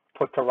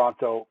put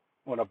Toronto,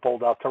 I'm going to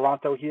bold out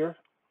Toronto here,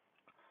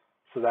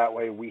 so that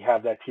way we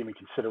have that team in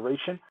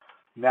consideration.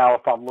 Now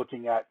if I'm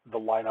looking at the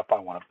lineup I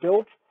want to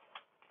build,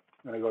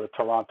 I'm going to go to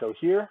Toronto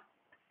here.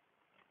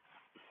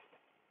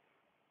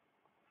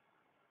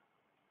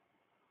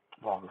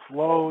 While this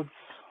loads.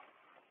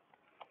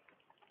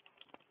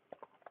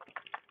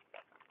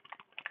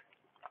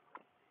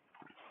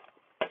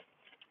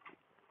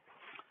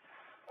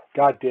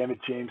 God damn it,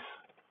 James.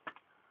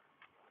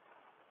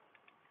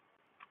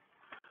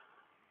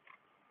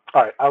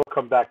 All right, I will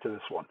come back to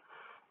this one.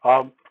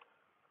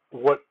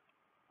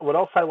 What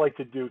else I like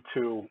to do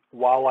too,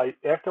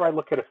 after I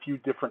look at a few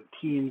different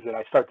teams and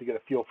I start to get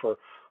a feel for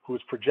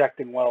who's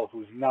projecting well,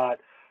 who's not,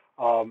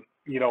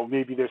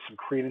 maybe there's some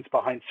credence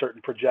behind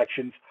certain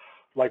projections.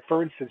 Like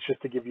for instance,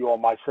 just to give you all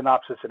my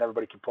synopsis and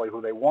everybody can play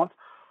who they want.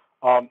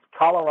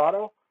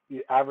 Colorado,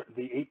 the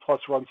 8+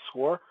 run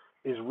score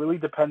is really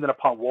dependent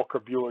upon Walker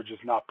Buehler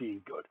just not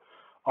being good.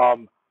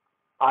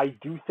 I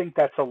do think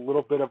that's a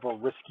little bit of a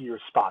riskier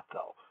spot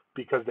though,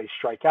 because they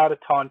strike out a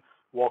ton.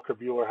 Walker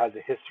Buehler has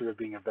a history of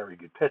being a very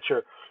good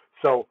pitcher.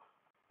 So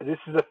this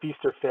is a feast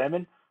or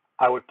famine.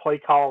 I would play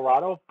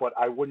Colorado, but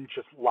I wouldn't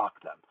just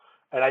lock them.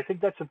 And I think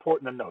that's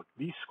important to note.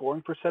 These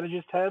scoring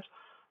percentages tabs,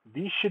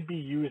 these should be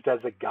used as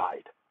a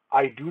guide.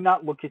 I do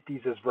not look at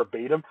these as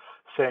verbatim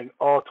saying,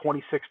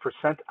 26%,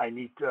 I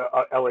need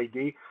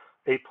LAD,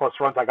 8+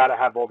 runs, I got to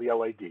have all the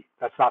LAD.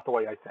 That's not the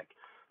way I think.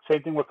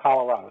 Same thing with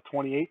Colorado,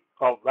 28.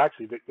 Oh,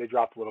 actually, they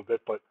dropped a little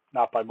bit, but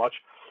not by much.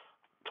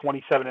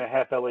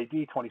 27.5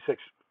 LAD,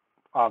 26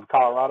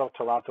 Colorado,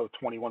 Toronto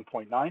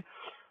 21.9.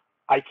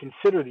 I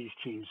consider these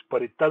teams,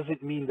 but it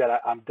doesn't mean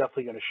that I'm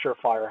definitely going to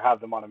surefire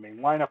have them on a main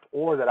lineup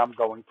or that I'm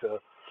going to,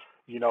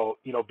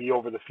 be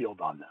over the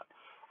field on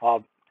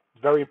them.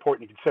 Very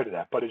important to consider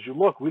that. But as you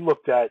look, we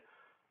looked at,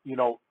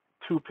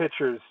 two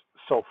pitchers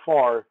so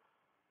far,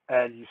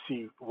 and you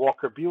see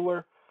Walker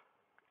Buehler,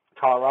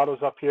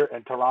 Colorado's up here,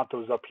 and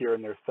Toronto's up here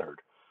in their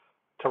third.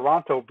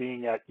 Toronto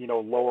being at,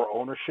 lower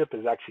ownership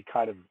is actually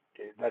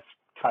that's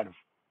kind of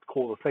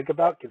cool to think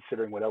about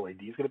considering what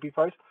LAD is going to be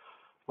priced.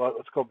 But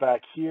let's go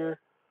back here.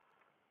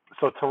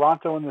 So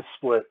Toronto in the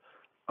split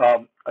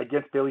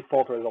against Bailey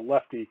Falter as a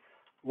lefty.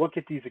 Look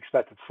at these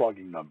expected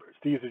slugging numbers.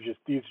 These are just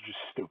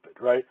stupid,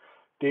 right?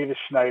 Davis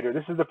Schneider.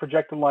 This is the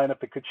projected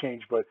lineup. It could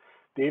change, but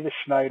Davis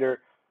Schneider,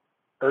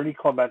 Ernie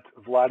Clement,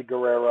 Vlad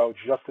Guerrero,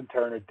 Justin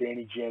Turner,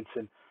 Danny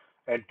Jansen,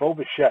 and Bo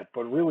Bichette.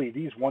 But really,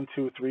 these 1,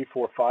 2, 3,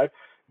 4, 5.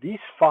 These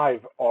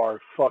 5 are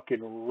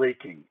fucking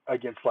raking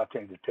against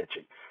left-handed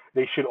pitching.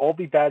 They should all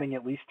be batting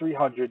at least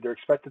 300. Their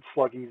expected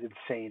slugging is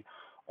insane.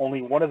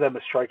 Only one of them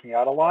is striking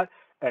out a lot.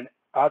 And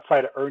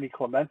outside of Ernie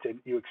Clement, and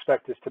you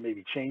expect this to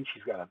maybe change.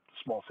 He's got a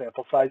small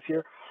sample size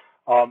here.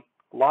 A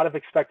lot of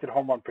expected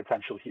home run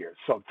potential here.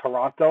 So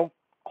Toronto,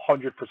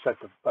 100%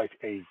 like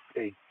a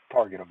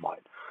target of mine.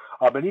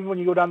 And even when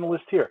you go down the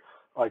list here,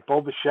 like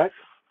Bo Bichette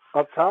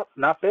up top,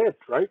 not bad,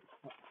 right?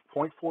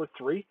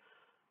 0.43,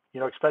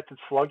 expected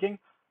slugging.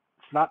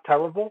 It's not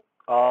terrible.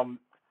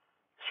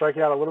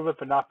 Striking out a little bit,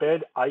 but not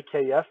bad.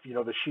 IKF,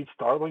 the Sheets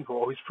Darling, who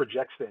always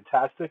projects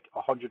fantastic,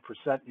 100%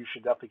 you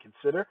should definitely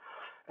consider.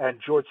 And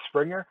George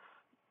Springer,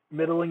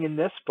 middling in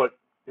this, but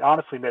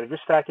honestly, man, if you're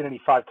stacking any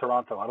 5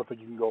 Toronto, I don't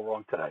think you can go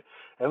wrong today.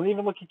 And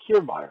even look at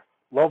Kiermaier.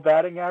 Low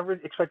batting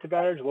average, expected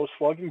batting average, low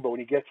slugging, but when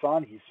he gets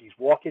on, he's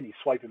walking, he's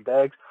swiping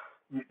bags.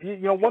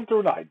 1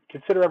 through 9.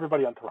 Consider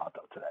everybody on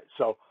Toronto today.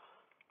 So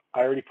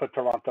I already put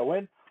Toronto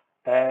in,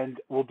 and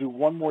we'll do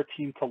one more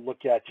team to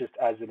look at just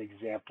as an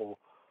example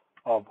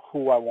of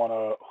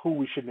who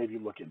we should maybe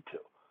look into.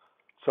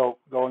 So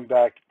going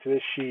back to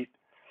this sheet,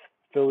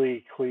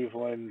 Philly,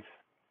 Cleveland,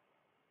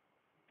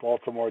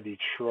 Baltimore,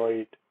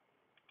 Detroit.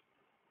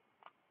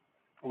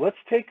 Let's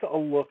take a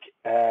look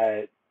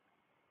at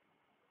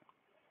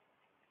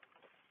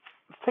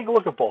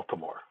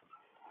Baltimore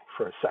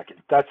for a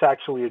second. That's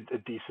actually a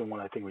decent one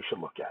I think we should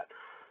look at.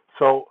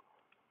 So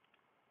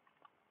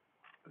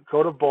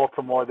go to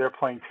Baltimore. They're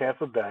playing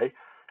Tampa Bay,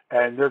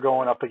 and they're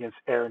going up against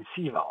Aaron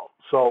Seval.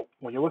 So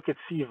when you look at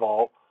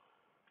Seval,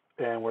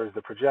 and where's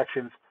the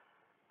projections?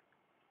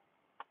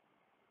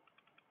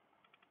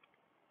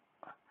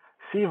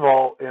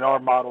 Seval in our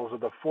models are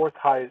the 4th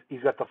highest.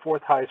 He's got the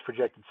 4th highest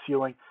projected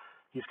ceiling.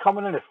 He's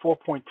coming in at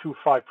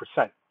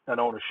 4.25% in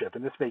ownership,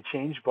 and this may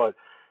change, but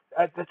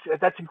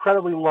that's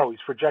incredibly low. He's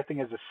projecting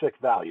as a 6th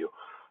value.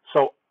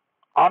 So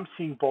I'm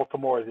seeing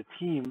Baltimore as a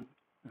team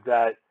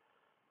that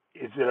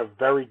is in a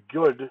very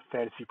good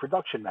fantasy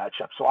production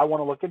matchup. So I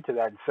want to look into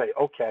that and say,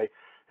 okay,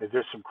 is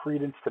there some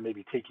credence to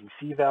maybe taking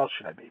Seval?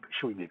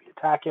 Should we maybe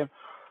attack him?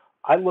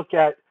 I look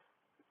at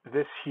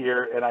this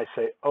here and I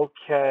say,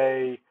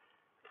 okay,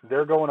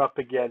 they're going up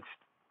against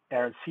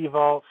Aaron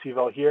Seval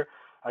here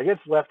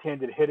against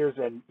left-handed hitters,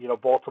 and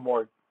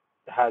Baltimore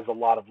has a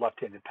lot of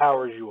left-handed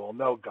power, as you all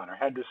know. Gunnar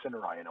Henderson,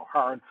 Ryan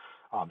O'Hearn,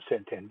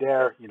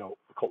 Santander,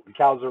 Colton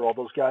Cowser, all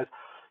those guys.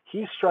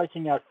 He's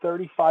striking out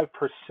 35%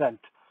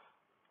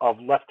 of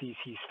lefties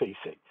he's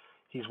facing.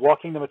 He's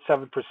walking them at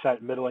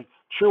 7%, middling.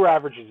 True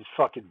average is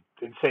fucking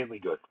insanely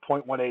good,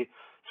 0.18.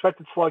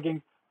 Expected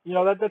slugging,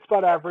 that's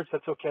about average.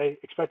 That's okay.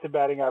 Expected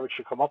batting average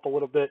should come up a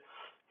little bit.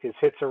 His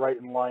hits are right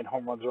in line,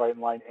 home runs are right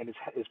in line, and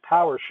his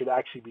power should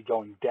actually be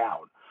going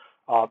down.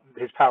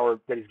 His power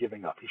that he's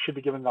giving up. He should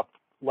be giving up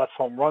less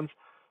home runs,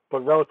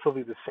 but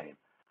relatively the same.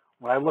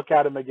 When I look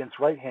at him against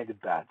right-handed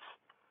bats,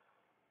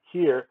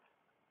 here,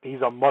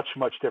 he's a much,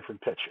 much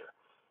different pitcher.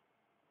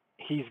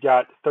 He's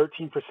got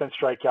 13%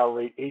 strikeout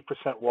rate,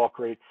 8% walk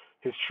rate.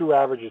 His true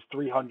average is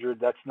 300.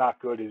 That's not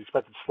good. His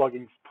expected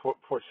slugging,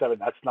 4.7.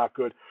 That's not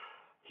good.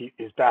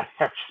 His batting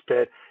average is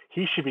bad.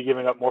 He should be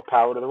giving up more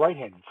power to the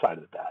right-handed side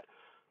of the bat.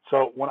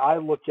 So when I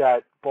look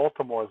at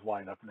Baltimore's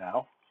lineup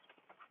now,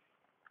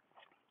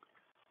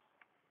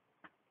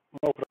 I'm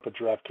going to open up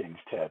a DraftKings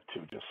tab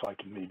too, just so I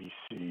can maybe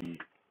see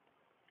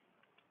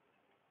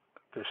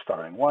their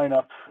starting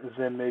lineup is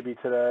in maybe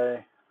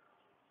today.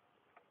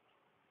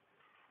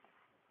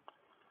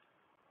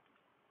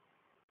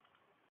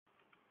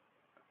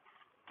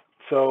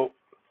 So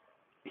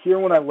here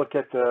when I look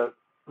at the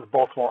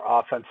Baltimore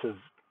offensive,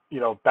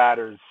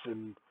 batters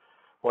and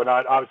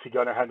whatnot, obviously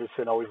Gunnar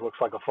Henderson always looks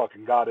like a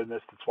fucking god in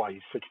this. That's why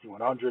he's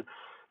 6,100.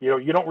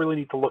 You don't really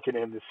need to look at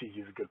him to see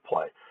he's a good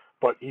play.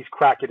 But he's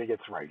cracking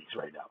against righties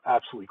right now.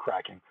 Absolutely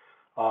cracking.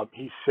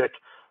 He's sick.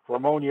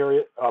 Ramon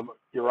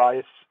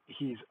Urias,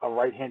 he's a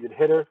right-handed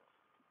hitter.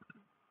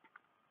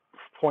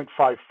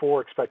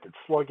 0.54 expected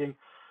slugging.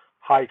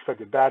 High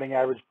expected batting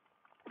average.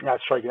 Not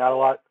striking out a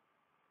lot.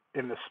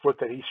 In the split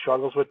that he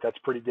struggles with, that's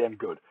pretty damn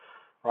good.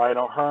 Ryan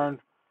O'Hearn,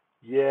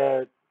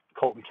 yeah.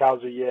 Colton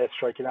Cowser, yeah.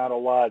 Striking out a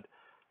lot.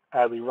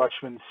 Adley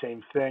Rutschman,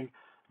 same thing.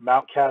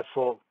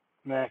 Mountcastle,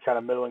 kind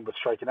of middling, but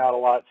striking out a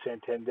lot.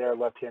 Santander,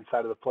 left-hand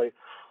side of the plate,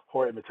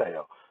 Jorge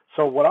Mateo.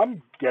 So what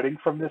I'm getting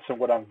from this and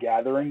what I'm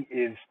gathering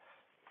is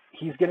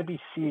he's going to be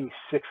seeing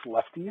 6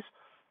 lefties,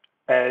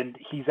 and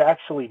he's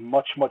actually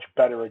much, much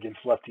better against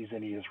lefties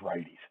than he is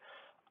righties.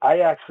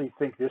 I actually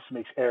think this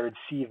makes Aaron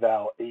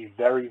Seaval a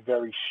very,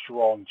 very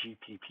strong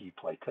GPP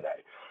play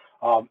today.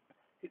 Um,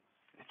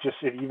 just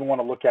if you even want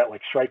to look at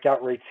like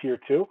strikeout rates here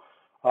too,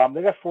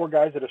 they got 4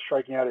 guys that are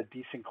striking out a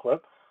decent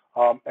clip,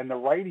 and the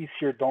righties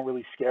here don't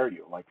really scare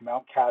you. Like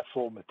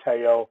Mountcastle,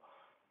 Mateo,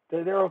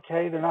 they're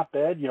okay. They're not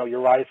bad.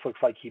 Urias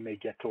looks like he may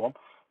get to him,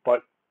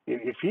 but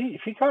if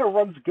he kind of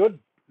runs good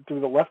through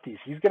the lefties,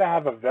 he's going to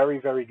have a very,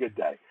 very good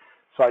day.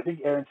 So I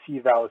think Aaron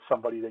Seaval is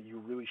somebody that you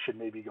really should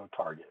maybe go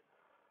target.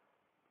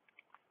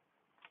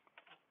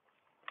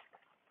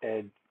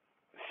 Add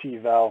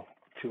Seaval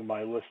to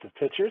my list of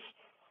pitchers.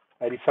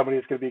 And he's somebody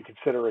that's going to be in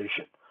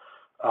consideration.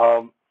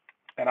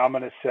 And I'm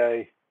going to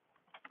say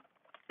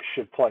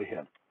should play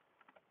him.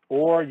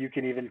 Or you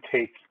can even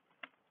take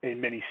a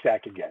mini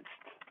stack against.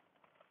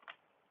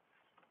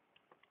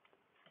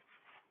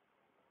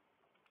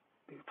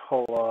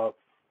 Pull up.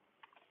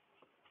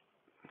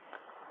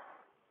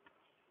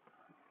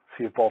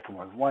 See if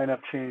Baltimore's lineup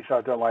changed.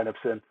 I've done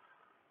lineups in.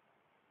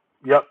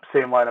 Yep,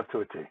 same lineup to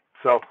a T.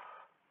 So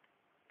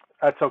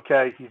that's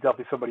okay. He's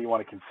definitely somebody you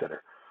want to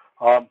consider.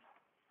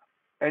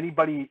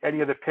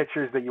 Any other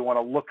pitchers that you want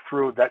to look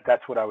through,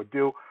 that's what I would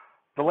do.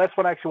 The last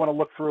one I actually want to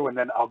look through, and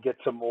then I'll get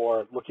some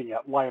more looking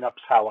at lineups,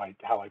 how I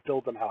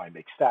build them, how I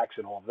make stacks,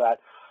 and all of that.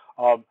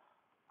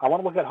 I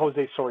want to look at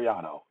Jose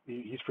Soriano.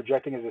 He's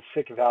projecting as a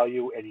sick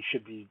value, and he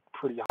should be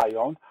pretty high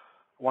owned.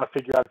 I want to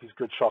figure out if he's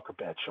good chalk or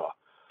bad chalk.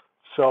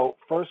 So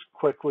first,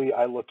 quickly,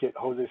 I look at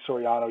Jose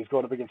Soriano. He's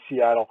going up against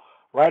Seattle.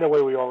 Right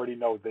away, we already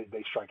know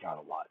they strike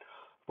out a lot.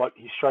 But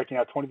he's striking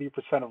out 23%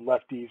 of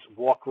lefties.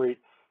 Walk rate,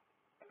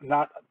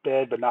 not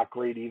bad, but not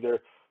great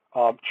either.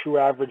 True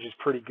average is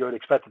pretty good.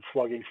 Expected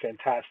slugging is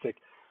fantastic.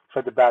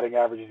 Expected batting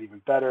average is even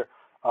better.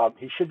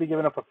 He should be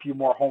giving up a few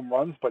more home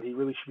runs, but he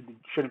really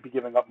shouldn't be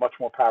giving up much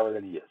more power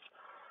than he is.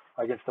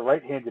 Against the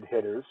right-handed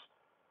hitters,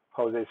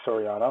 Jose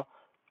Soriano,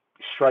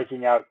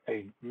 striking out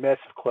a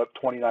massive clip,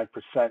 29%,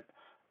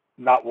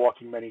 not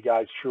walking many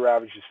guys. True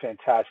average is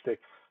fantastic.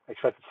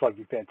 Expected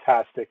slugging,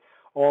 fantastic.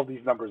 All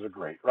these numbers are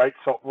great, right?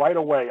 So right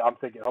away, I'm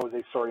thinking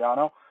Jose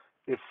Soriano.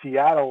 If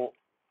Seattle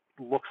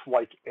doesn't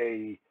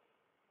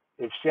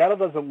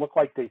look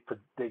like they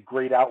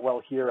grade out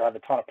well here, have a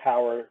ton of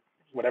power,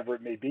 whatever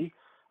it may be,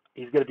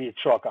 he's going to be a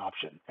chalk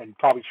option, and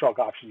probably chalk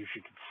option you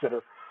should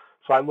consider.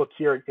 So I look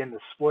here in the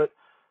split.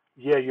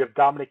 Yeah, you have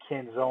Dominic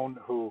Canzone,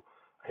 who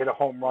hit a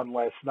home run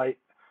last night.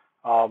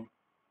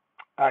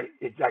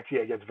 It's actually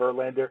against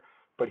Verlander.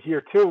 But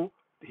here, too,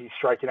 he's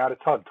striking out a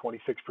ton,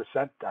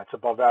 26%. That's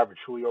above average.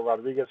 Julio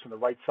Rodriguez from the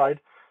right side,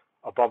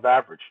 above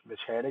average. Mitch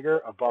Haniger,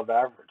 above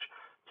average.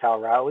 Cal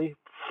Raleigh,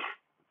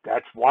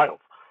 that's wild.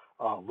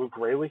 Luke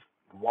Raley,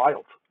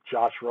 wild.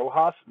 Josh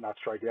Rojas, not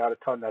striking out a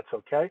ton. That's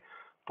okay.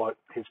 But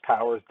his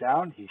power is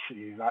down. He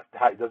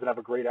doesn't have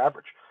a great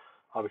average.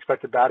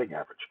 Expected batting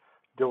average.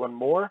 Dylan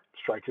Moore,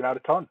 striking out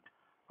a ton.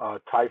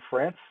 Ty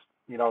France,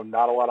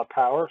 not a lot of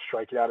power,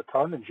 striking out a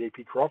ton. And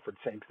J.P. Crawford,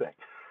 same thing.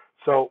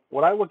 So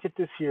when I look at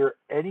this here,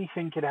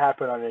 anything can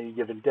happen on any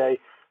given day.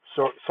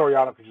 So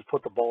Soriano can just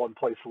put the ball in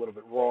place a little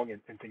bit wrong,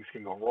 and things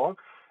can go wrong.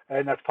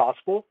 And that's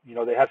possible.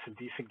 They have some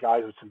decent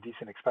guys with some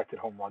decent expected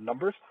home run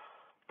numbers.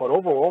 But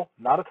overall,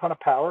 not a ton of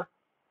power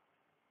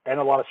and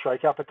a lot of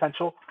strikeout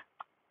potential.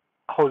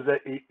 Jose,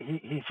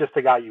 he's just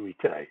a guy you eat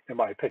today, in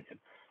my opinion.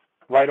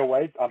 Right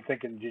away, I'm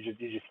thinking you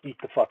just eat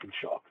the fucking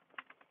chalk.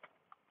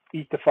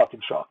 Eat the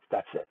fucking chalk.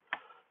 That's it.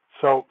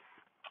 So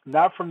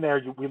now from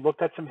there, we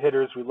looked at some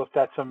hitters. We looked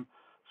at some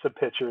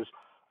pitchers.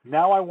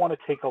 Now I want to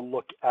take a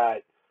look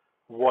at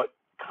what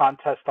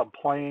contest I'm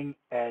playing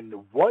and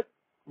what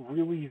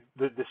really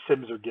the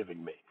sims are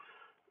giving me.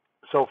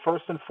 So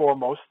first and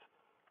foremost,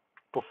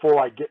 before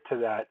I get to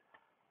that,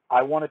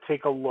 I want to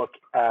take a look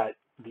at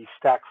the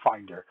Stack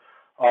Finder.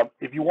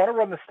 If you want to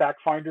run the Stack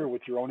Finder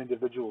with your own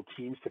individual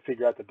teams to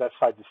figure out the best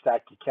side to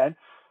stack, you can.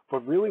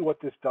 But really what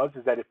this does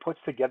is that it puts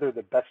together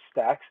the best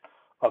stacks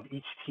of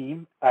each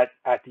team at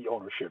the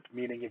ownership.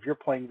 Meaning if you're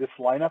playing this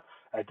lineup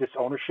at this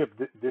ownership,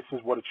 this is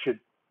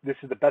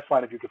the best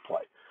lineup you could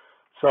play.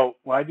 So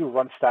when I do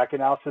run stack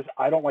analysis,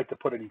 I don't like to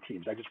put any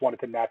teams. I just want it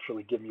to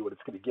naturally give me what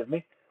it's going to give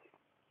me.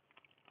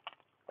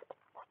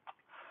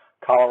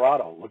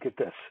 Colorado, look at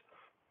this.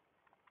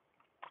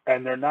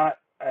 And they're not,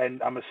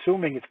 and I'm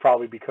assuming it's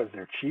probably because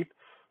they're cheap,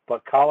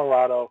 but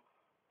Colorado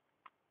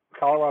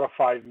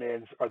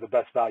 5-mans are the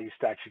best value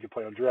stacks you can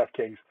play on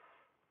DraftKings.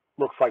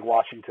 Looks like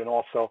Washington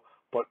also,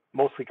 but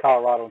mostly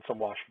Colorado and some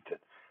Washington.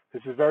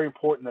 This is very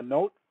important to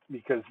note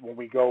because when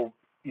we go,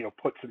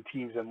 put some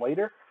teams in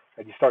later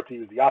and you start to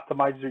use the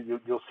optimizer,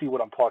 you'll see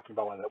what I'm talking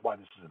about, why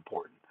this is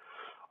important.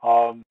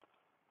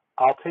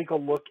 I'll take a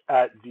look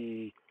at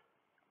the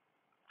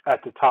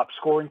top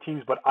scoring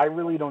teams, but I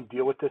really don't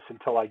deal with this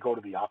until I go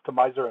to the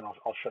optimizer, and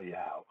I'll show you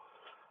how.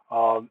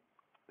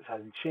 This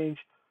hasn't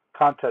changed.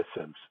 Contest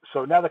sims.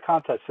 So now the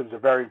contest sims are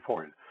very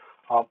important.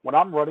 When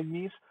I'm running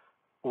these,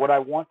 what I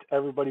want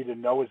everybody to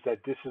know is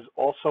that this is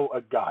also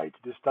a guide.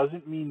 This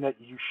doesn't mean that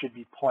you should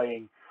be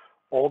playing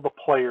all the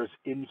players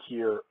in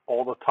here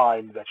all the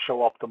time that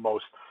show up the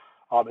most,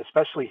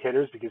 especially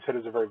hitters, because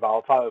hitters are very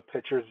volatile.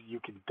 Pitchers, you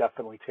can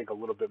definitely take a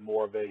little bit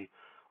more of a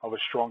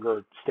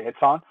stronger stance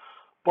on,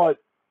 but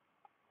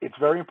it's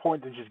very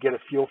important to just get a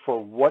feel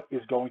for what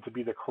is going to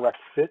be the correct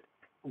fit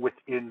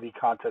within the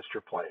contest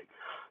you're playing.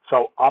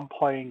 So I'm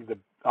playing the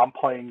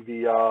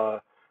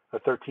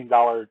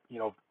 $13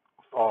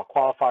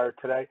 qualifier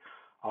today.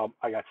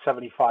 I got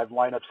 75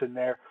 lineups in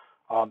there.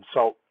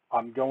 So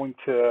I'm going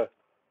to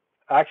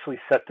actually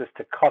set this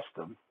to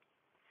custom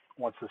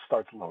once this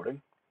starts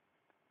loading.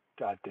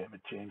 God damn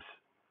it, James.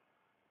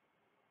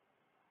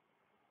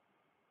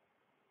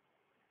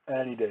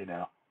 Any day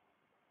now.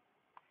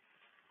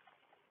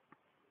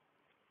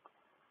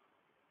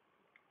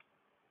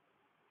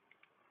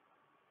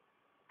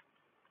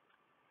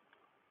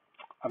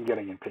 I'm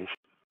getting impatient.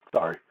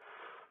 Sorry.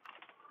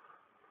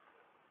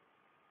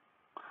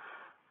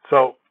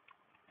 So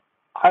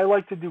I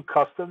like to do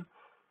custom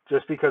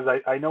just because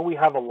I know we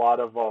have a lot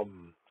of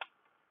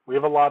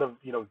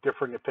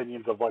differing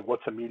opinions of like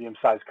what's a medium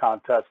sized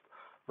contest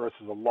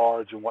versus a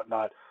large and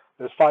whatnot.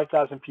 There's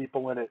 5,000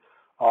 people in it.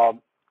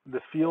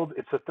 The field,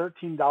 it's a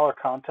 $13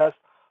 contest,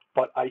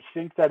 but I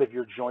think that if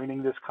you're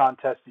joining this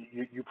contest,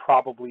 you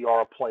probably are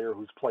a player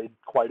who's played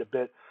quite a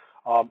bit.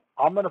 I'm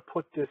going to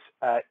put this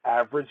at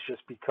average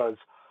just because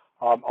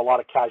a lot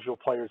of casual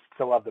players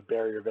still have the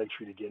barrier of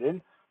entry to get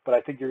in, but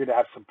I think you're going to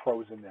have some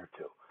pros in there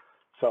too.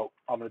 So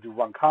I'm going to do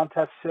run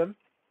contest sim.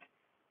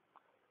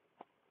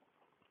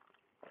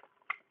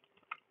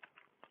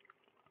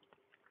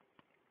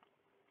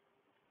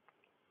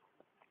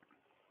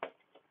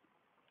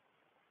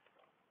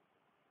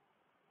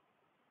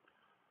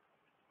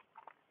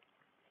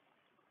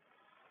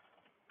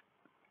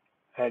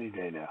 Any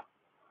day now.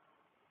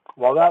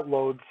 While that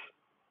loads,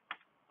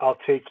 I'll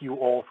take you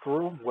all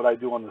through what I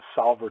do on the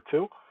solver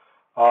too.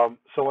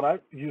 So when I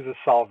use a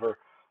solver,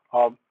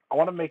 I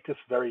want to make this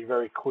very,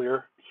 very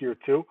clear here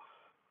too.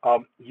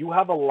 You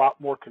have a lot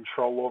more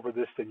control over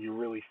this than you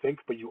really think,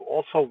 but you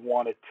also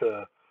want it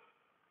to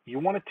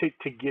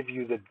give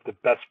you the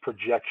best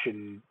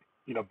projection,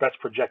 best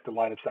projected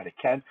lineups that it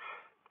can.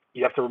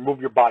 You have to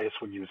remove your bias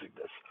when using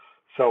this.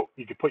 So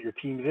you can put your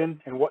teams in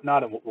and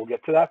whatnot, and we'll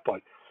get to that.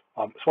 But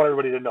I just want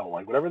everybody to know,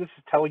 like, whatever this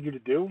is telling you to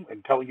do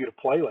and telling you to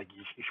play, like,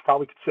 you should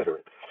probably consider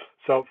it.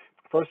 So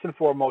first and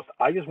foremost,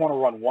 I just want to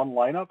run one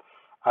lineup.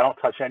 I don't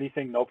touch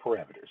anything, no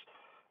parameters.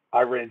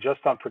 I ran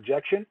just on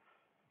projection.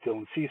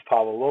 Dylan Cease,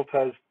 Pablo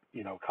Lopez,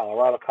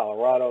 Colorado,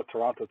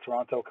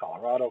 Toronto,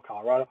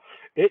 Colorado.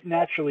 It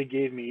naturally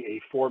gave me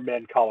a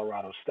four-man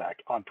Colorado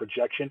stack on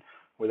projection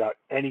without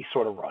any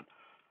sort of run.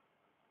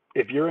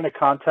 If you're in a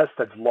contest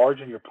that's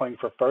large and you're playing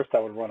for first, I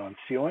would run on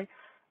ceiling,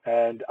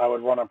 and I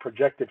would run on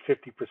projected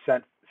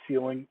 50%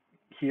 ceiling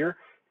here.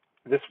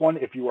 This one,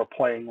 if you are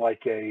playing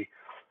like a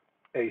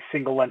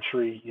single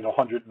entry,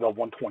 100, the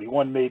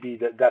 121 maybe,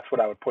 that's what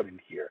I would put in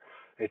here.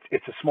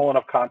 It's a small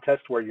enough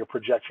contest where your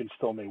projection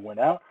still may win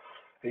out,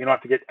 and you don't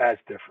have to get as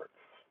different.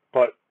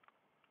 But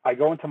I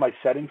go into my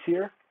settings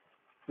here,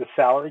 the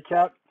salary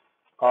cap.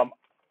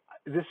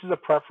 This is a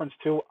preference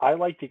too. I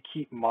like to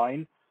keep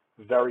mine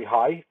very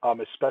high,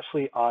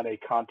 especially on a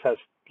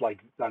contest like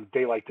on a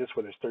day like this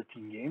where there's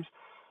 13 games.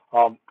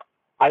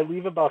 I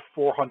leave about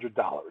 $400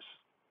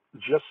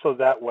 just so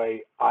that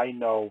way I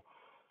know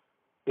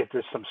if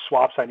there's some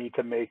swaps I need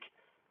to make,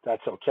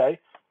 that's okay.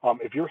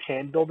 If you're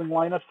hand building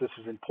lineups, this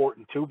is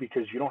important too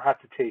because you don't have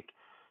to take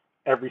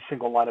every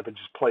single lineup and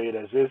just play it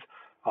as is.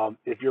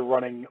 If you're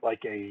running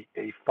like a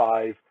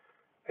five,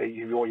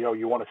 you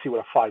want to see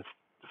what a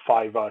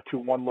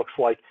 5-2-1 looks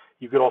like,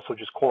 you could also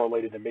just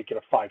correlate it and make it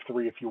a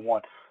 5-3 if you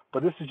want.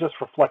 But this is just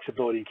for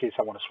flexibility in case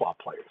I want to swap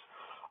players.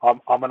 I'm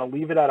going to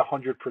leave it at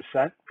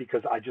 100%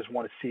 because I just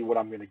want to see what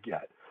I'm going to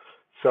get.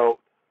 So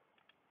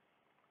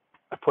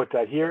I put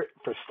that here.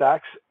 For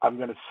stacks, I'm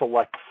going to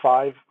select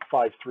 5,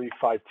 5-3,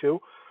 5-2.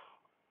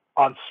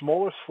 On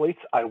smaller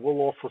slates, I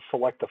will also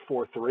select a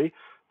 4-3.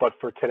 But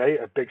for today,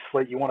 a big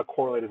slate, you want to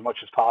correlate as much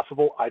as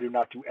possible. I do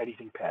not do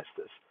anything past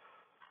this.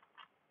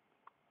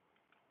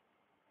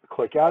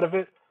 Click out of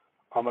it.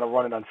 I'm going to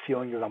run it on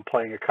ceiling because I'm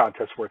playing a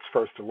contest where it's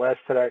first or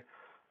last today.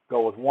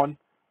 Go with one,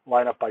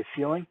 line up by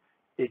ceiling.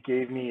 It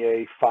gave me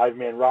a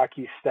 5-man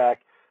Rocky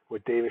stack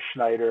with Davis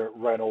Schneider,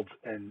 Reynolds,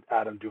 and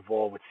Adam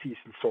Duvall with Cease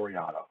and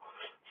Soriano.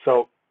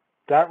 So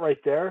that right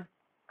there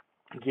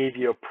gave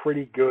you a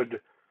pretty good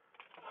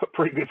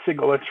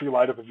single entry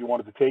lineup if you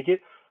wanted to take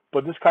it.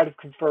 But this kind of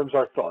confirms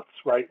our thoughts,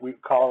 right?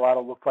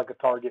 Colorado looked like a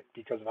target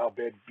because of how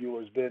bad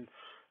Buehler's been.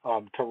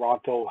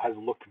 Toronto has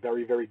looked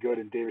very, very good,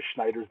 and Davis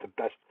Schneider is the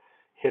best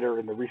hitter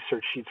in the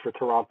research sheets for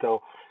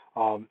Toronto.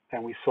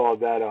 And we saw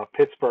that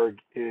Pittsburgh,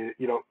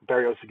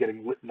 Berrios is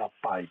getting lit up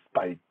by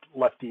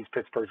lefties.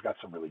 Pittsburgh's got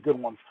some really good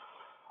ones.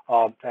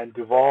 And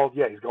Duvall,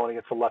 yeah, he's going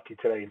against a lefty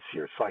today in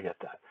Sears, so I get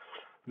that.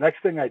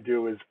 Next thing I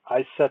do is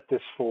I set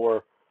this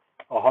for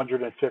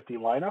 150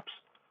 lineups.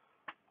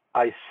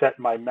 I set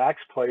my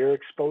max player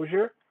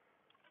exposure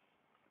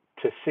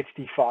to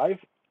 65,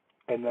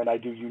 and then I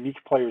do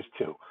unique players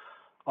too.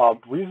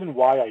 Reason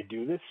why I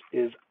do this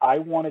is I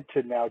wanted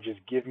to now just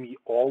give me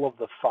all of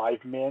the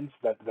 5-mans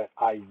that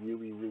I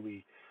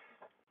really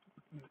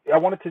I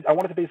wanted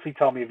to basically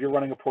tell me if you're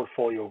running a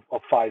portfolio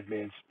of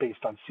 5-mans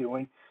based on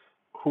ceiling,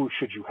 who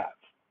should you have?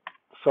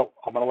 So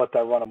I'm gonna let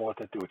that run. I'm gonna let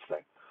that do its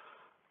thing.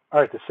 All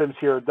right, the sims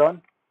here are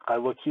done. I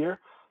look here,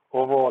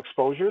 overall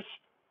exposures.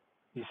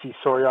 You see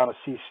Soriano,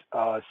 C.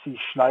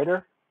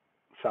 Schneider.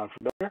 Sound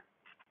familiar?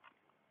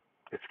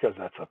 It's because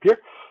that's up here.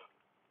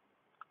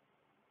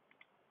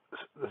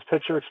 The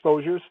pitcher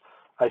exposures.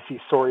 I see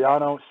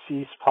Soriano,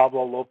 Cease,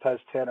 Pablo Lopez,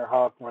 Tanner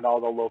Houck,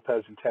 Ronaldo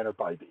Lopez, and Tanner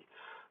Bybee.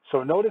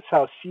 So notice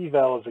how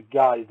Seaval is a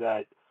guy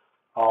that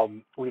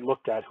we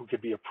looked at who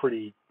could be a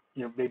pretty,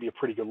 maybe a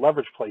pretty good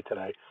leverage play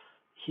today.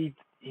 He's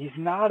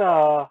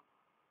not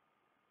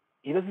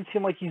he doesn't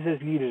seem like he's as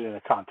needed in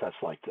a contest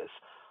like this.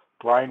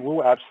 Brian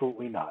Wu,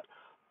 absolutely not.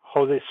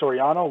 Jose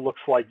Soriano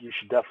looks like you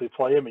should definitely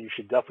play him, and you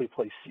should definitely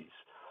play Cease.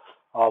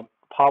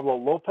 Pablo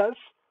Lopez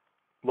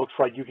looks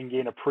like you can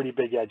gain a pretty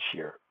big edge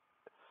here.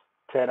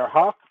 Tanner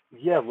Houck,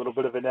 yeah, a little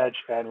bit of an edge,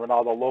 and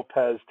Ronaldo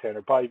Lopez,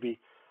 Tanner Bybee,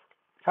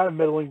 kind of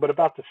middling, but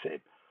about the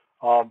same.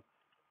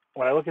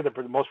 When I look at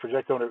the most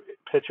projected owner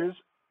pitchers,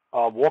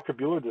 Walker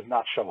Buehler does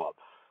not show up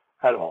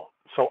at all.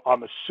 So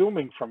I'm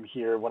assuming from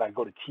here, when I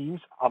go to teams,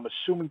 I'm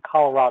assuming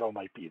Colorado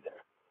might be there.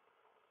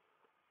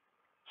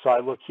 So I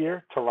look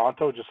here,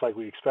 Toronto, just like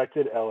we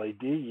expected,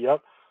 LAD,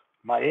 yep.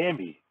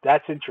 Miami,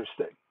 that's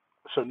interesting.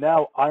 So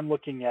now I'm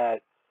looking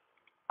at,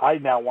 I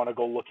now want to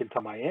go look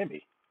into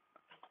Miami.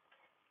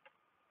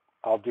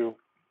 I'll do,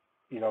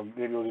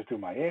 maybe we'll just do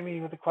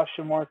Miami with a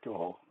question mark.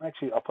 Well,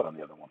 actually, I'll put on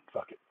the other one.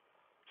 Fuck it.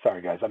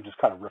 Sorry, guys. I'm just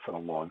kind of riffing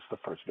along. It's the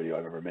first video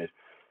I've ever made.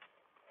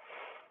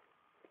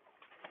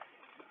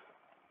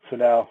 So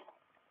now,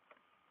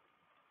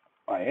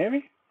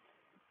 Miami?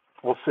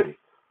 We'll see.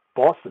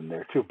 Boston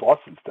there, too.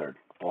 Boston's third.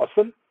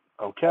 Boston?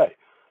 Okay.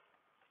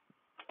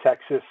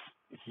 Texas?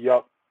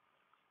 Yup.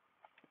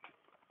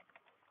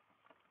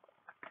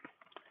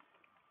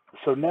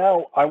 So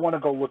now I want to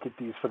go look at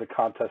these for the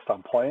contest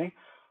I'm playing.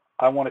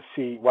 I want to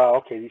see, wow,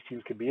 okay, these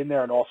teams could be in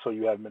there. And also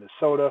you have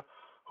Minnesota,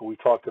 who we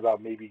talked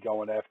about maybe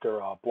going after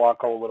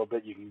Blanco a little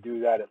bit. You can do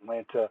that.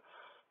 Atlanta,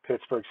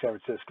 Pittsburgh, San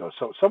Francisco.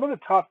 So some of the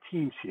top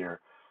teams here,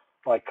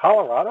 like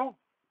Colorado,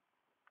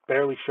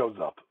 barely shows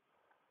up.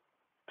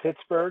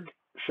 Pittsburgh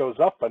shows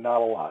up, but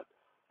not a lot.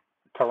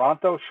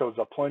 Toronto shows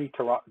up plenty.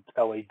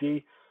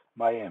 LAD,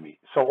 Miami.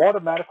 So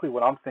automatically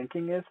what I'm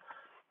thinking is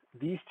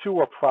these two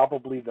are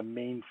probably the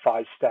main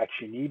 5 stacks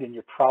you need, and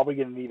you're probably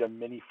going to need a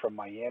mini from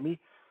Miami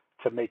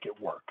to make it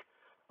work.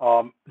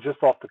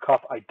 Just off the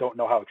cuff, I don't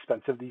know how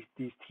expensive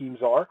these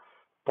teams are,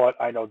 but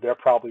I know they're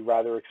probably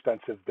rather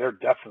expensive. They're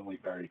definitely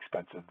very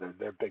expensive.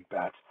 They're big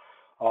bats.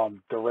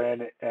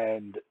 Duran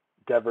and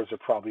Devers are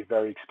probably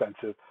very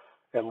expensive.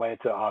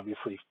 Atlanta,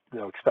 obviously,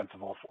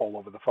 expensive all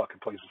over the fucking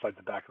place besides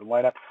the back of the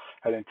lineup.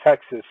 And in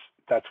Texas,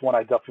 that's one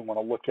I definitely want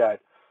to look at.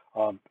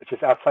 It's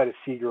just outside of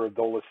Seager,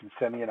 Adolis, and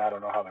Semien, I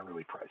don't know how they're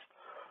really priced.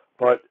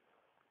 But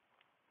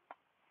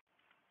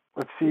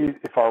let's see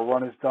if our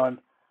run is done.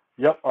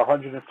 Yep, our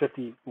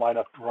 150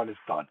 lineup run is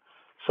done.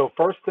 So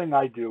first thing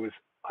I do is,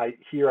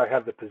 here I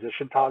have the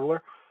position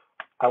toggler.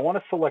 I want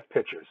to select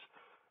pitchers.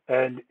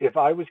 And if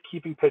I was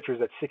keeping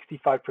pitchers at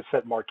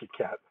 65% market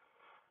cap,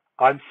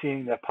 I'm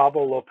seeing that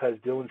Pablo Lopez,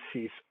 Dylan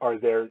Cease are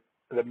there,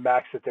 the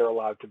max that they're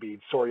allowed to be.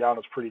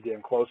 Soriano's pretty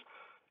damn close,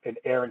 and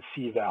Aaron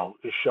Seaval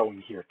is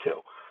showing here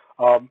too.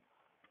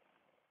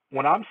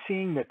 When I'm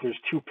seeing that there's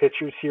 2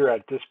 pitchers here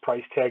at this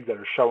price tag that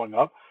are showing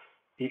up,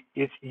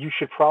 you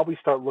should probably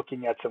start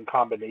looking at some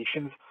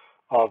combinations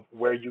of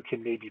where you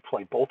can maybe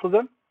play both of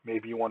them.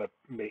 Maybe you want to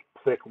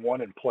pick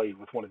one and play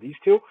with one of these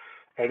 2.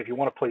 And if you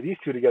want to play these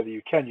 2 together,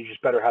 you can. You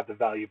just better have the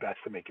value bets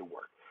to make it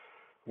work.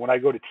 When I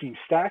go to team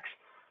stacks,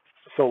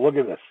 so look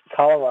at this.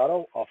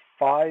 Colorado,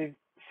 65%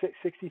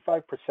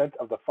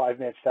 of the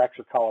 5-man stacks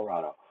are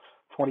Colorado.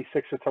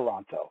 26 are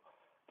Toronto.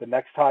 The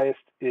next highest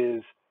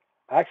is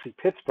actually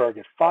Pittsburgh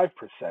at 5%,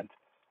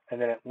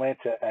 and then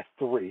Atlanta at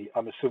 3%.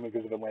 I'm assuming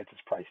because of Atlanta's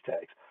price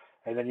tags.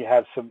 And then you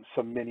have some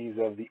minis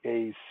of the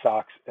A's,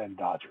 Sox, and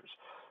Dodgers.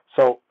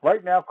 So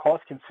right now,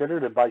 cost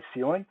considered and by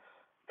ceiling,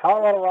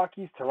 Colorado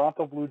Rockies,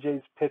 Toronto Blue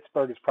Jays,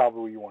 Pittsburgh is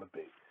probably where you want to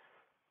be.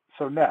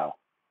 So now,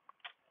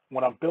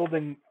 when I'm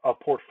building a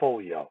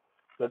portfolio,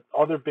 the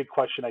other big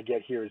question I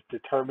get here is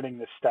determining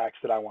the stacks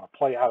that I want to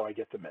play. How do I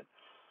get them in?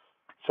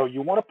 So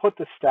you want to put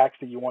the stacks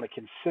that you want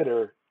to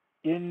consider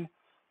in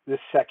this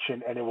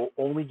section, and it will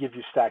only give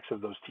you stacks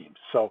of those teams.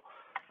 So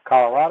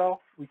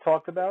Colorado, we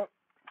talked about.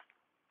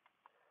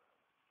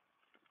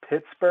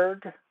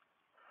 Pittsburgh.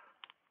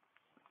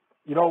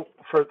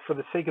 For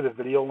the sake of the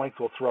video length,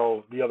 we'll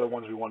throw the other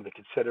ones we wanted to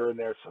consider in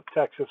there. So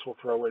Texas we'll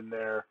throw in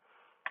there.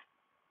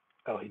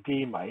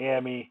 LAD,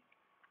 Miami.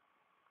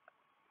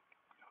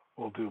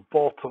 We'll do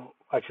Baltimore.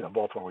 Actually, not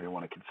Baltimore we didn't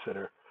want to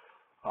consider.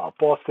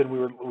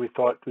 Boston we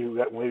thought we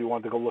maybe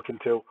wanted to go look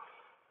into.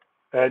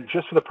 And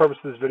just for the purpose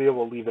of this video,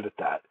 we'll leave it at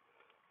that.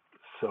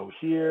 So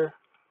here,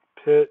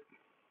 Pitt,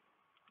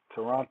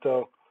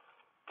 Toronto,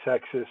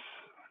 Texas,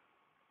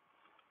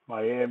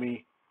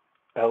 Miami,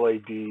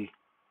 LAD,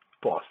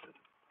 Boston.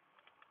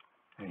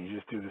 And you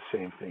just do the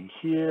same thing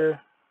here.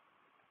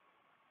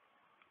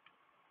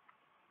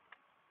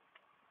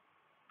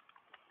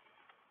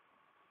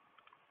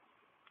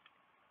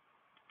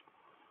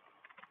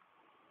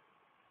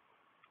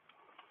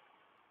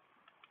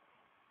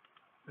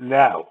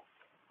 Now,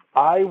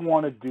 I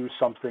want to do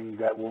something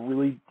that will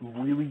really,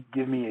 really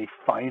give me a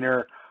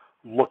finer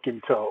look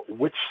into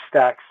which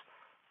stacks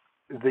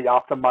the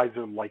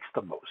optimizer likes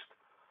the most,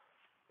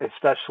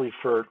 especially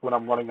for when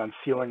I'm running on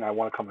ceiling. I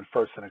want to come in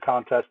first in a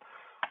contest.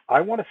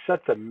 I want to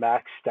set the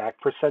max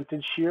stack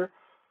percentage here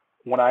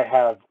when I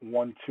have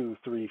 1, 2,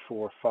 3,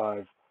 4,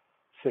 5,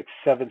 6,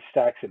 7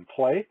 stacks in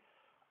play.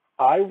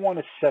 I want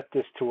to set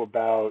this to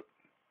about,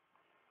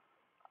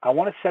 I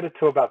want to set it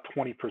to about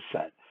 20%.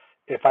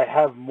 If I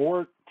have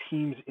more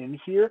teams in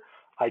here,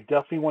 I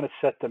definitely want to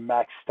set the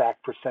max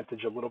stack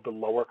percentage a little bit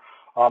lower.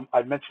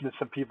 I've mentioned to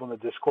some people in the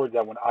Discord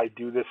that when I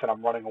do this and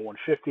I'm running a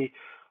 150,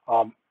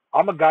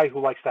 I'm a guy who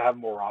likes to have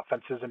more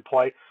offenses in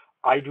play.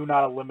 I do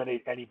not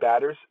eliminate any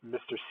batters.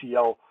 Mr.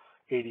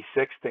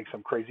 CL86 thinks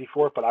I'm crazy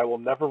for it, but I will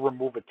never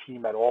remove a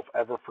team at all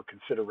ever for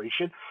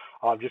consideration,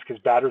 just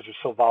because batters are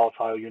so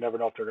volatile. You never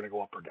know if they're going to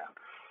go up or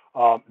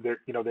down.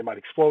 They might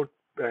explode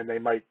and they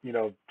might,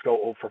 go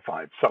 0 for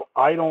 5. So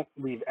I don't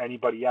leave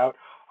anybody out.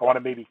 I want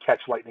to maybe catch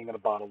lightning in a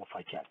bottle if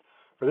I can.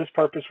 For this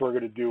purpose, we're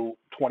going to do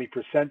 20%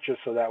 just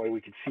so that way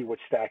we can see what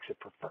stacks it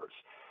prefers.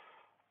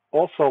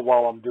 Also,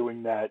 while I'm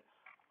doing that,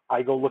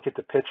 I go look at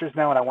the pitchers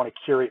now, and I want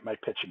to curate my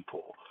pitching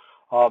pool.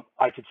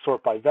 I could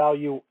sort by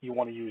value. You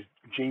want to use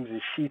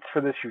James's sheets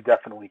for this, you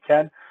definitely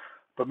can.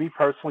 But me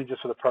personally,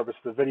 just for the purpose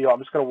of the video, I'm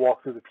just going to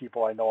walk through the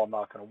people I know I'm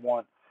not going to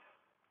want.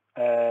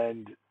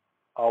 And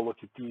I'll look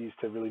at these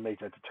to really make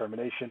that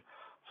determination.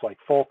 So like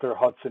Falter,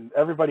 Hudson,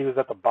 everybody who's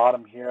at the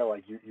bottom here,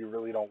 like you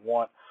really don't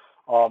want.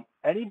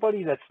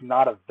 Anybody that's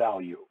not a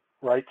value,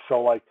 right?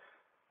 So like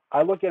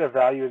I look at a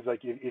value as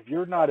like if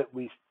you're not at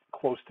least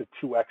close to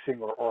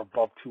 2xing or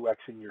above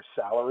 2xing your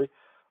salary,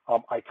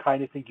 I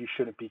kind of think you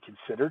shouldn't be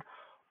considered.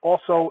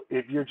 Also,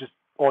 if you're just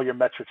all your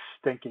metrics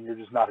stink and you're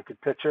just not a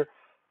good pitcher,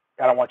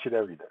 I don't want you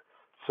there either.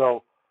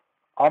 So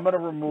I'm going to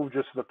remove,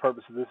 just for the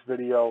purpose of this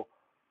video,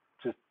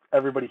 just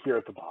everybody here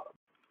at the bottom.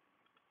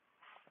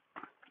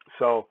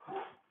 So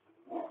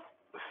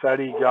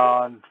Fetty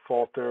gone,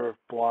 Falter,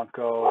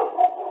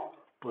 Blanco,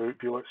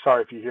 Bueller.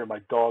 Sorry if you hear my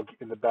dog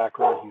in the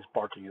background. He's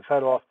barking his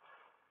head off.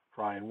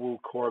 Ryan Wu,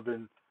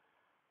 Corbin,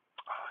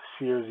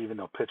 Sears, even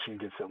though pitching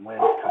against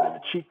Atlanta is kind of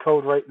a cheat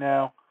code right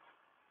now.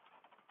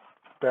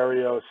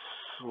 Berrios,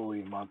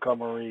 Louis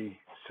Montgomery,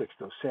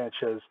 Sixto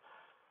Sanchez.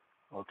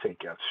 I'll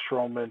take out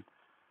Stroman.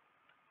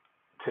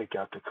 Take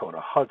out Dakota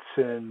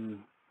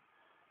Hudson,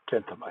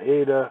 Kenta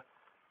Maeda,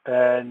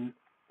 and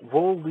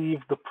we'll leave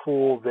the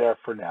pool there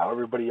for now.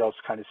 Everybody else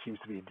kind of seems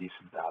to be a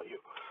decent value.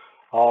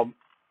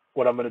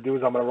 What I'm going to do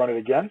is I'm going to run it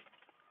again.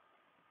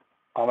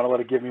 I'm going to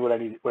let it give me what I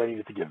need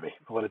it to give me.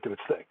 I'll let it do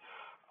its thing.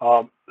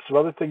 Some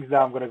other things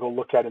now I'm going to go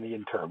look at in the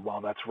interim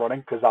while that's running,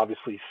 because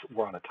obviously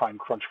we're on a time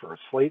crunch for a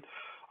slate.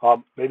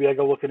 Maybe I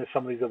go look into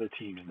some of these other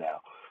teams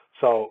now.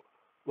 So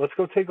let's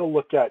go take a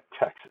look at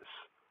Texas.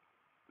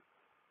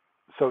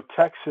 So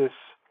Texas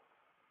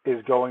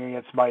is going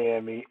against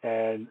Miami,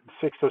 and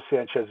Sixto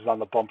Sanchez is on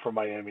the bump for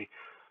Miami.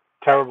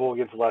 Terrible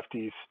against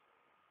lefties,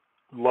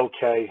 low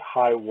K,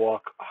 high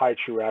walk, high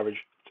true average.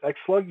 X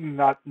slugging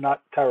not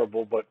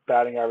terrible, but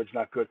batting average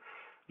not good.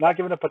 Not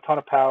giving up a ton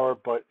of power,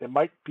 but it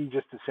might be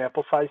just a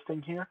sample size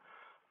thing here.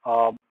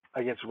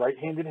 Against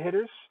right-handed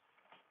hitters,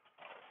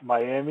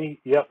 Miami,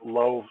 yep,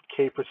 low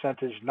K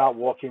percentage, not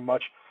walking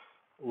much,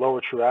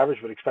 lower true average,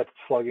 but expected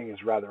slugging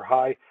is rather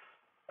high.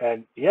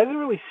 And he hasn't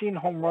really seen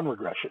home run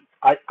regression.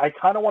 I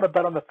kind of want to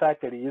bet on the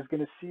fact that he is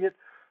going to see it.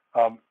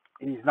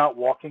 He's not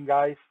walking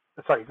guys.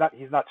 Sorry,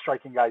 he's not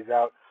striking guys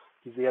out.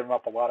 He's giving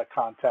up a lot of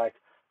contact.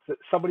 So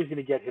somebody's going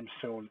to get him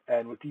soon.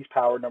 And with these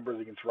power numbers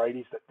against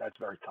righties, that's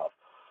very tough.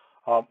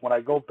 When I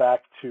go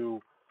back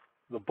to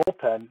the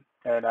bullpen,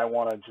 and I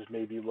want to just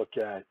maybe look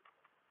at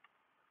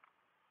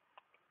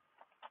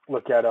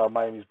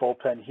Miami's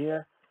bullpen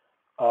here.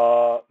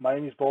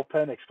 Miami's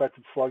bullpen,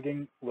 expected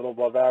slugging, a little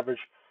above average.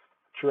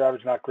 True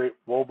average, not great.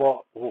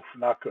 Woba,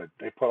 not good.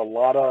 They put a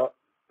lot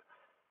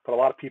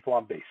of people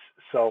on base.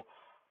 So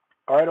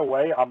right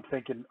away, I'm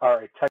thinking, all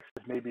right,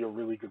 Texas may be a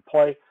really good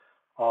play,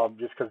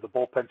 just because the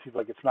bullpen seems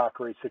like it's not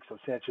great. Sixto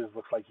Sanchez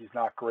looks like he's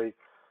not great.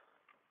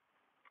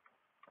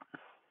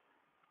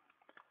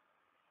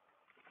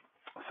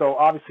 So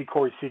obviously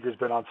Corey Seager's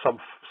been on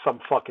some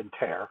fucking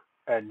tear,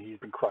 and he's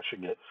been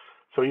crushing it.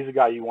 So he's a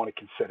guy you want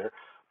to consider.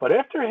 But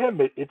after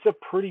him, it's a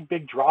pretty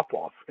big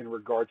drop-off in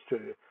regards to,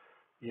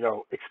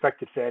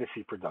 expected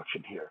fantasy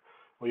production here.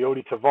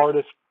 Leody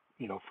Taveras,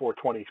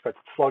 420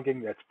 expected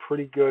slugging. That's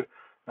pretty good.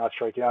 Not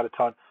striking out a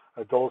ton.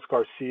 Adolis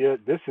Garcia,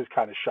 this is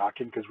kind of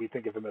shocking because we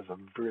think of him as a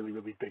really,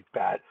 really big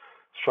bat.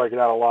 Striking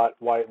out a lot.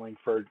 Wyatt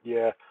Langford,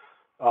 yeah.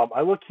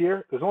 I look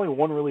here. There's only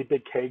one really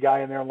big K guy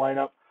in their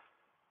lineup.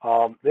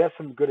 They have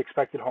some good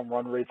expected home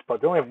run rates,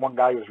 but they only have one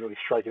guy who's really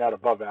striking out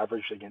above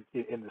average again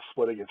in the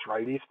split against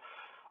righties.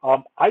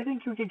 I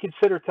think you can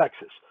consider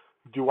Texas.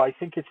 Do I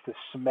think it's the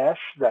smash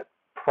that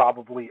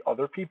probably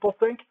other people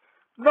think?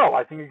 No,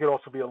 I think it could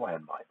also be a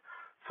landmine.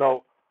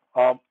 So,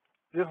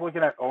 just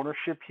looking at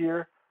ownership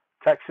here,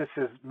 Texas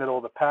is middle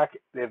of the pack.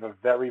 They have a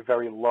very,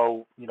 very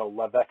low,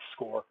 LevX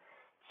score.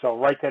 So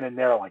right then and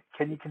there, like,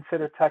 can you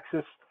consider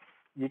Texas?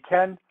 You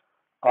can.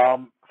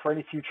 For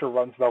any future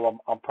runs, though,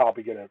 I'm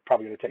probably gonna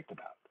take them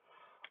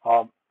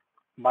out.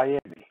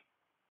 Miami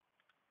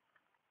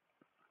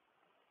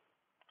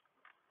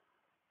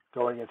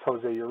going against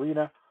Jose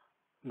Urena,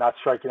 not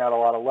striking out a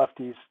lot of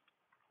lefties.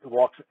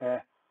 Walks,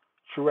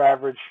 true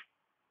average.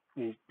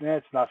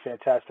 It's not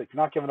fantastic.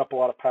 Not giving up a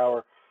lot of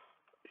power.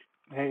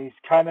 He's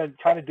kind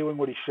of doing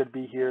what he should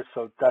be here,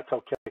 so that's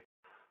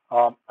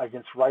okay.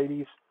 Against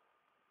righties,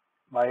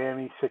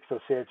 Miami, Sixto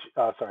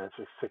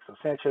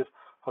Sanchez,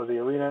 Jose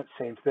Urena,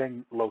 same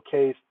thing, low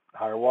Ks,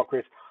 higher walk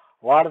rates.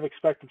 A lot of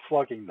expected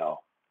slugging, though,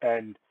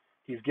 and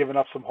he's given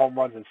up some home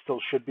runs and still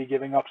should be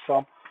giving up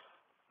some.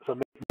 So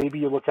maybe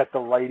you look at the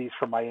righties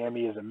for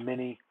Miami as a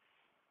mini.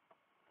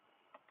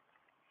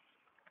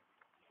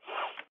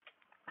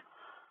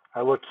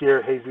 I look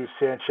here, Jesus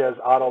Sanchez,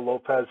 Otto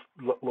Lopez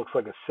looks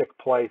like a sick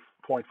play,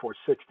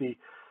 0.460.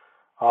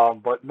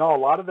 But no, a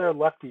lot of their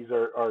lefties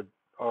are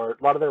a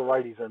lot of their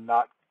righties are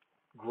not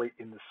great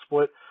in the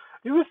split.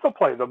 You can still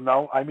play them,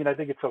 though. I mean, I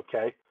think it's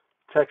okay.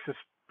 Texas's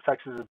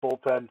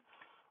bullpen,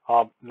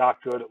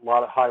 not good. A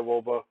lot of high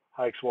WOBA,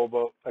 high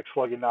xWOBA,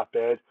 slugging not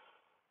bad,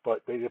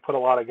 but they put a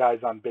lot of guys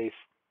on base,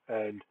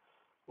 and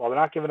while they're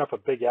not giving up a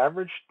big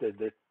average, they're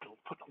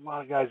putting a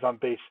lot of guys on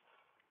base.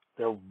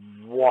 They're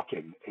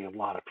walking a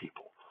lot of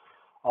people.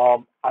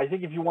 I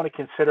think if you want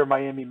to consider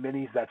Miami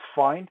minis, that's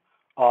fine.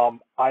 I'm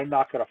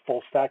not going to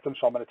full stack them,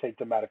 so I'm going to take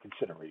them out of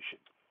consideration.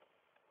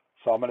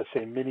 So I'm going to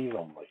say minis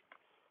only.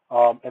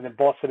 And then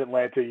Boston,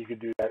 Atlanta, you could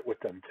do that with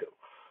them too.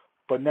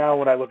 But now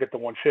when I look at the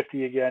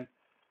 150 again,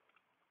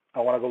 I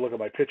want to go look at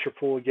my pitcher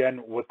pool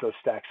again with those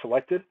stacks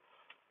selected.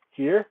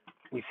 Here,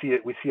 we see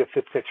a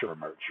fifth pitcher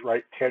emerge,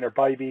 right? Tanner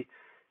Bybee,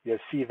 you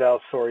have C-Val,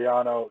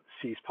 Soriano,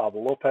 Cease,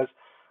 Pablo Lopez.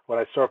 When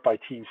I sort by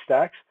team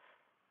stacks,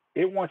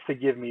 it wants to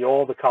give me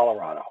all the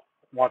Colorado.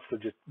 It wants to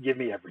just give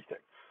me everything.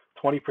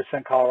 20%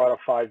 Colorado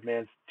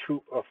 5-mans,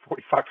 45%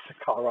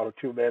 Colorado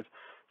 2-mans,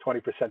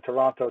 20%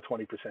 Toronto,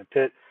 20%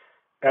 Pitt,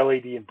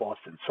 LAD, and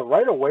Boston. So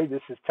right away,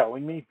 this is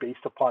telling me,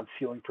 based upon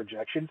ceiling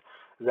projections,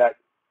 that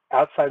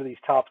outside of these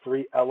top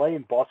three, LA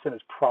and Boston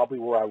is probably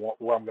where I'm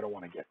going to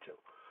want to get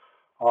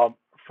to.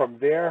 From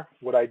there,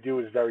 what I do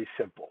is very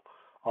simple.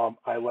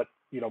 I let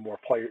more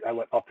players. I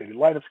let updated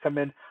lineups come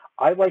in.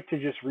 I like to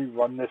just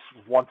rerun this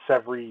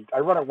I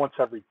run it once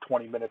every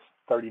 20 minutes,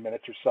 30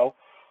 minutes or so.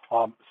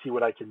 See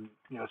what I can,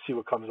 see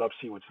what comes up,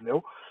 see what's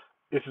new.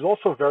 This is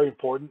also very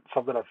important.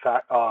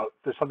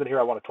 There's something here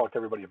I want to talk to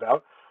everybody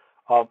about.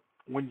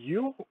 When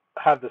you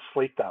have the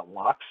slate that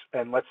locks,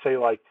 and let's say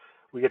like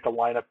we get the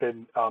lineup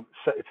in,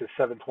 it's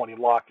a 7:20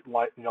 lock.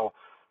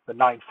 The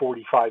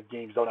 9:45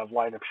 games don't have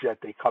lineups yet.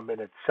 They come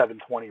in at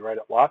 7:20 right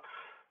at lock.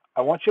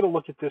 I want you to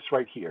look at this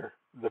right here.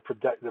 The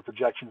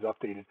projections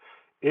updated.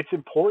 It's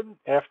important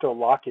after a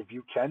lock, if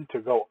you can, to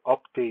go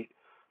update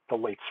the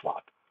late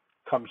swap.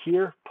 Come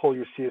here, pull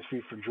your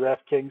CSV from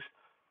DraftKings,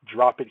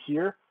 drop it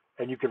here,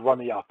 and you can run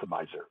the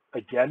optimizer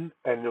again,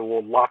 and it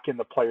will lock in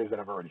the players that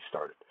have already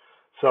started.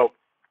 So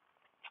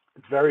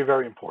it's very,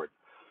 very important.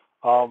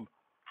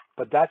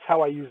 But that's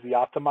how I use the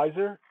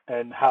optimizer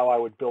and how I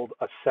would build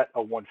a set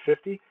of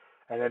 150.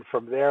 And then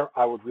from there,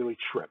 I would really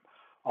trim.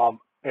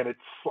 And it's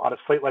on a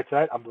slate like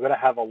tonight, I'm going to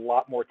have a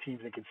lot more teams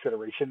in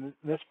consideration in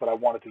this, but I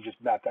wanted to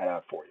just map that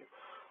out for you.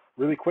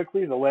 Really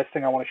quickly, the last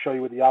thing I want to show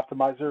you with the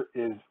optimizer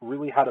is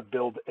really how to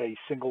build a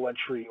single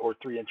entry or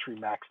 3-entry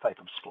max type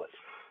of split.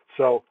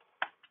 So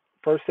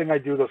first thing I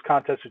do, those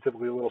contests are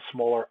typically a little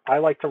smaller. I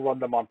like to run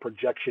them on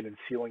projection and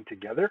ceiling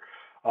together,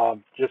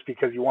 just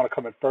because you want to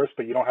come in first,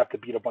 but you don't have to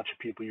beat a bunch of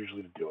people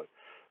usually to do it.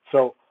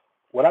 So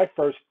what I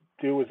first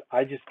do is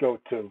I go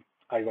to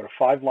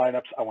 5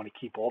 lineups. I want to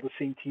keep all the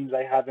same teams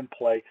I have in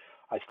play.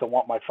 I still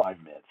want my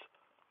 5-mans.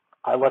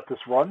 I let this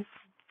run.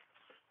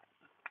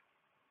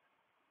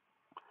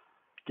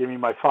 Give me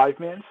my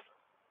 5-mans.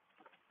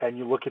 And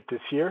you look at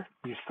this here.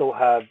 You still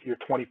have your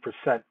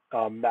 20%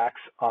 max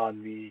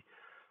on the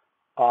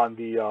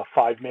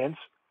 5-mans.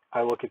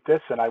 I look at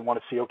this and I want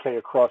to see, okay,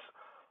 across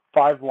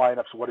 5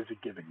 lineups, what is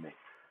it giving me?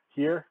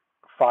 Here,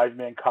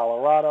 5-man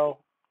Colorado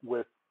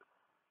with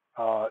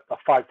a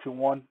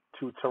 5-2-1,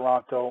 2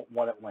 Toronto,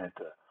 1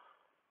 Atlanta.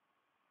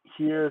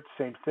 Here,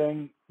 same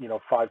thing,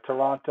 5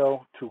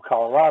 Toronto, 2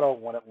 Colorado,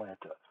 1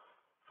 Atlanta,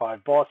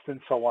 5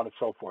 Boston, so on and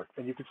so forth.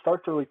 And you can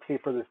start to really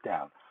taper this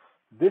down.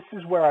 This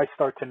is where I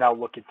start to now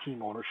look at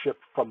team ownership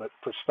from a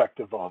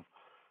perspective of,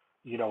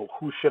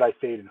 who should I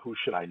fade and who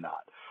should I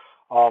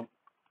not.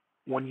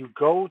 When you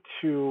go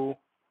to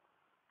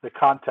the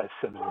contest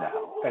sims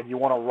now and you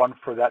want to run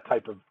for that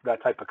type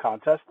of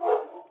contest,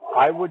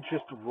 I would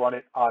just run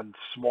it on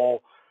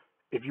small.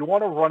 If you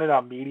want to run it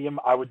on medium,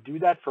 I would do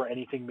that for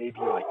anything maybe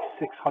like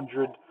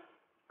 600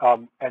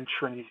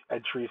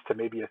 entries to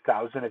maybe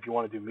 1,000 if you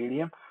want to do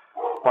medium.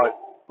 But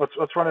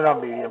let's run it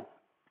on medium.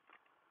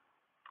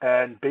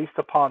 And based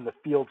upon the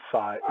field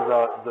size,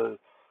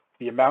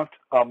 the amount,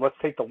 let's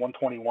take the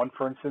 121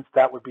 for instance.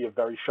 That would be a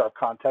very sharp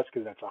contest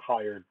because that's a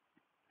higher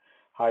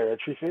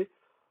entry fee.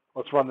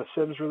 Let's run the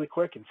sims really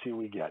quick and see what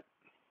we get.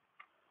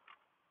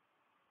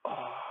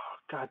 Oh,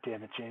 God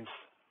damn it, James.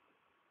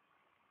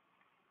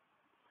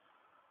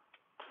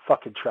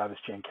 Fucking Travis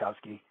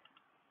Jankowski.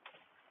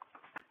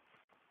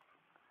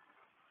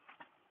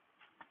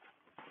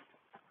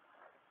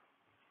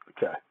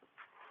 Okay.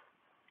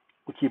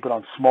 We keep it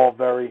on small,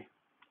 very.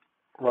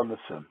 Run the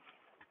sim.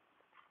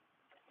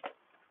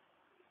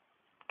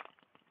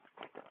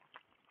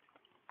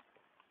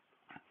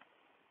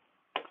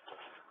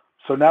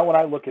 So now when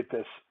I look at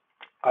this,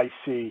 I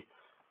see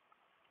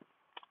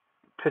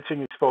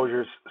pitching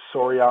exposures,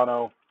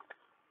 Soriano,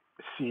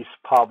 Cease,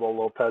 Pablo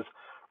Lopez.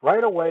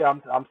 Right away,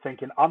 I'm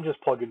thinking I'm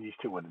just plugging these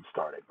two in and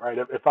starting. Right?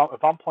 If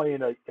I'm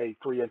playing a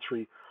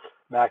 3-entry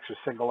max or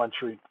single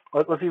entry,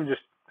 let's even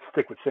just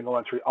stick with single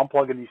entry. I'm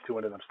plugging these two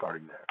in and I'm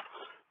starting there.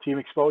 Team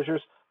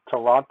exposures,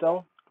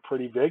 Toronto,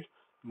 pretty big.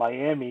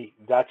 Miami,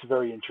 that's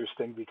very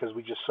interesting because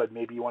we just said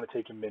maybe you want to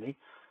take a mini.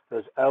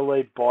 There's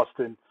LA,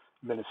 Boston,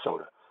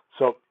 Minnesota.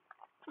 So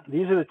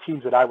these are the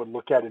teams that I would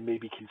look at and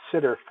maybe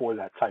consider for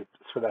that size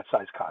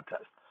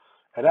contest.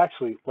 And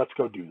actually, let's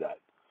go do that.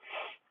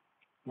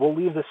 We'll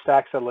leave the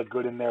stacks that look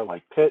good in there,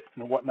 like Pitt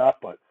and whatnot,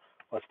 but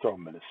let's throw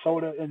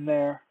Minnesota in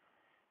there.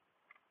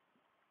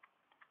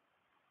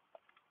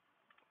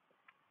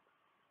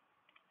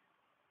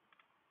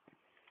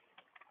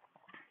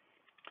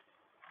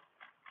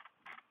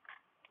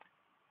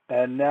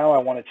 And now I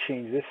want to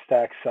change this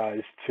stack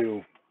size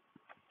to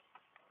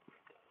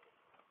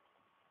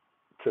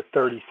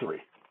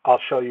 33. I'll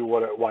show you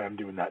why I'm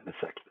doing that in a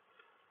second.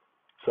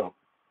 So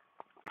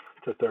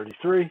to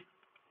 33,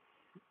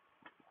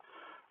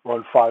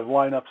 run 5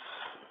 lineups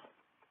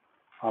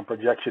on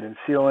projection and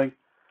ceiling.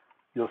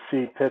 You'll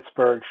see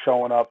Pittsburgh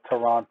showing up,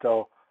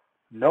 Toronto.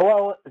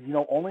 No,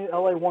 only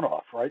LA one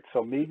off, right?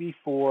 So maybe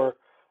for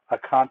a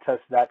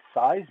contest that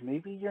size,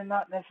 maybe you're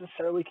not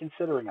necessarily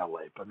considering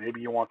LA, but maybe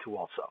you want to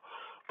also.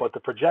 But the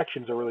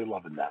projections are really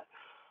loving that.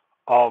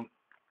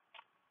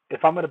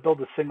 If I'm going to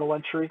build a single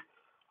entry,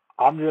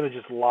 I'm going to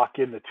just lock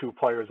in the 2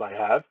 players I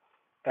have,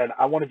 and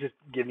I want to just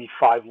give me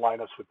 5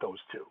 lineups with those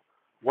 2.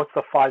 What's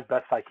the 5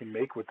 bets I can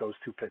make with those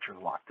 2 pitchers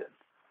locked in?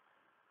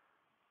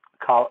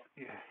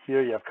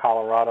 Here you have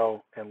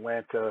Colorado,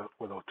 Atlanta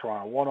with a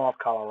Toronto one-off,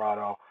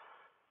 Colorado.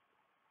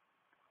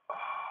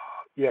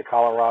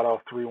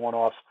 Colorado, 3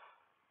 one-offs,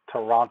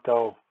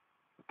 Toronto,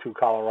 2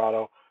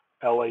 Colorado.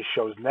 LA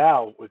shows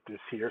now with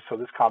this here, so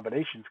this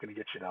combination is going to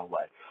get you to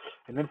LA.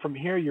 And then from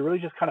here, you really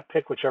just kind of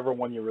pick whichever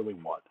one you really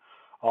want.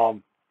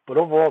 But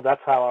overall,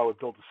 that's how I would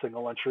build a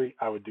single entry.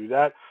 I would do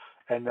that.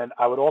 And then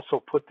I would also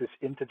put this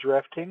into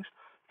DraftKings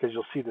because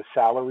you'll see the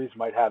salaries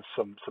might have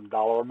some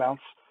dollar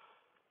amounts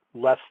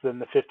less than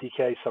the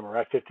 50K. Some are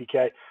at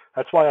 50K.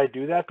 That's why I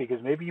do that,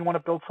 because maybe you want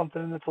to build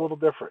something that's a little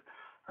different.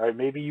 All right,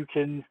 maybe you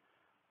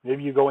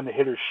go in the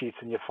hitter sheets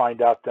and you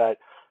find out that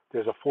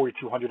there's a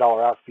 $4,200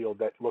 outfield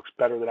that looks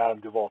better than Adam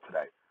Duvall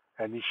today.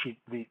 And the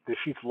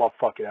sheets love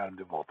fucking Adam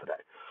Duvall today.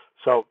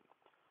 So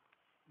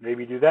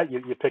maybe do that.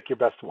 You pick your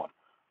best one.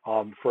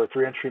 For a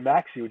 3-entry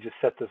max, you would just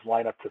set this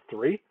lineup to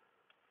 3.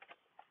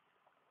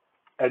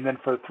 And then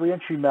for a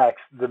 3-entry max,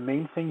 the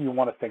main thing you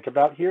want to think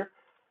about here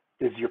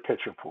is your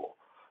pitcher pool.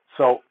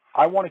 So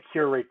I want to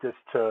curate this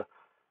to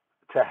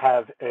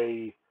have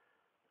I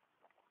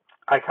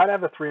kind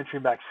of have a 3-entry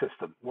max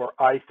system where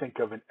I think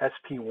of an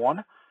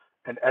SP1,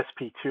 an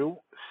SP2,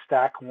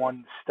 stack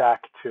 1,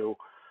 stack 2,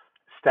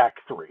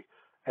 stack 3.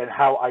 And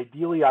how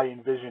ideally I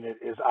envision it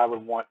is I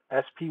would want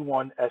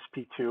SP1,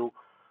 SP2,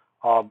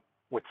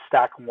 with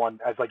stack 1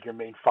 as like your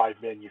main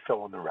 5-man, you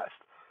fill in the rest.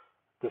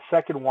 The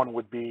second one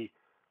would be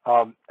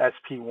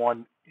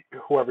SP1,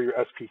 whoever your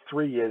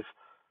SP3 is,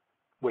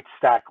 with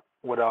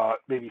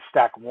maybe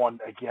stack 1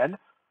 again,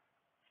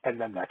 and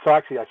then that. So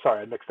actually,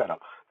 I mixed that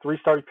up. 3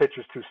 starting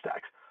pitchers, 2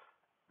 stacks.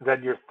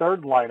 Then your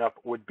third lineup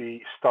would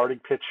be starting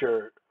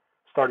pitcher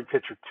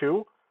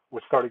 2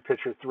 with starting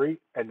pitcher 3,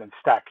 and then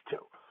stack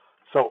 2.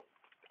 So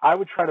I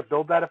would try to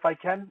build that if I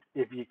can.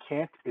 If you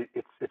can't,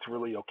 it's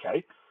really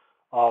okay.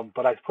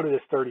 But I put it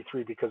as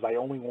 33 because I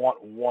only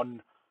want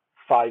one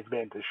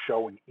 5-man to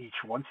show in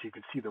each one, so you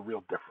can see the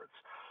real difference.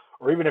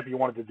 Or even if you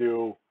wanted to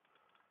do,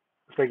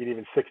 let's make it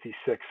even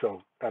 66.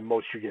 So at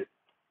most you get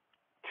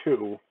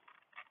 2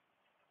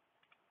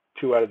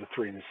 out of the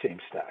 3 in the same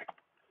stack.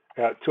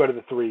 2 out of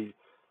the 3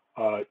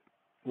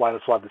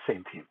 lineups will have the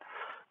same team.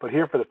 But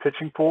here for the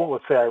pitching pool,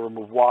 let's say I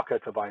remove Walker,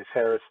 Tobias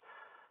Harris,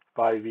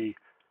 Bivey,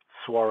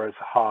 Suarez,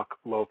 Hawk,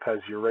 Lopez,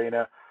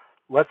 Urena.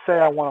 Let's say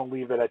I want to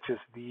leave it at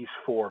just these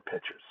 4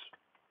 pitchers.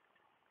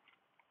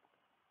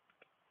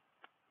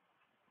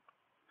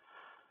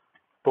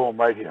 Boom,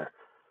 right here.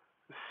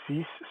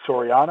 Cease,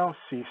 Soriano,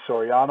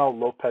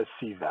 Lopez,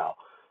 Val.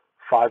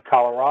 5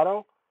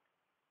 Colorado,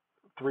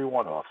 3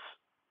 one-offs.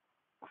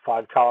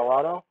 5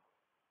 Colorado,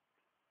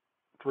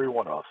 3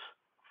 one-offs.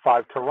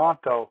 5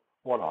 Toronto,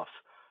 one-offs.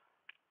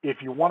 If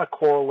you want to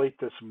correlate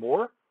this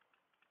more,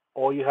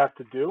 all you have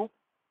to do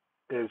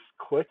is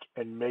click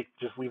and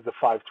just leave the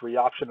 5-3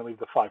 option and leave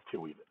the 5-2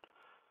 even.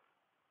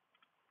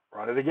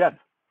 Run it again.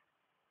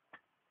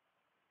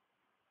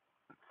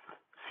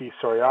 C.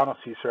 Soriano,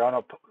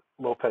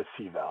 Lopez,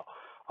 C-Val.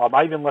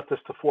 I even left this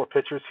to 4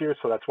 pitchers here,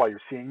 so that's why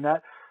you're seeing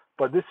that.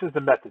 But this is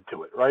the method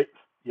to it, right?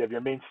 You have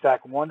your main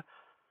stack 1,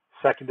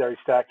 secondary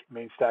stack,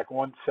 main stack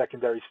 1,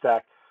 secondary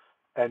stack,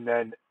 and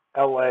then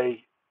LA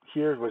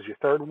here was your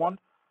third one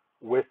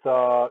with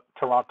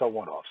Toronto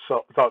one-off.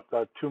 So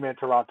 2-man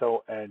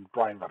Toronto and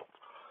Brian Reynolds.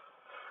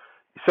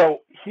 So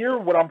here,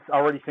 what I'm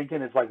already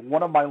thinking is like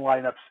one of my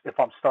lineups, if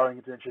I'm starting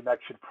at the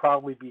next, should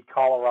probably be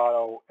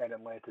Colorado and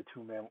Atlanta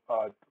 2-man,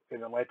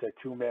 Atlanta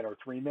 2-man or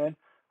 3-man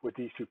with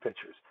these 2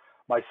 pitchers.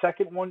 My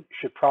second one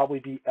should probably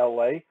be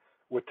LA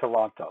with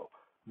Toronto.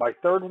 My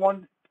third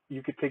one,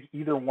 you could take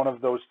either one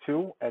of those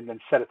 2 and then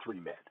set a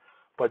 3-man.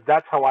 But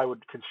that's how I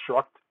would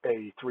construct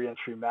a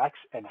 3-entry max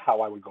and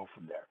how I would go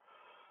from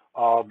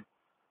there.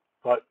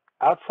 But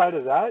outside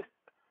of that,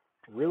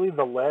 really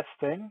the last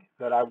thing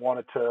that I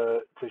wanted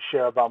to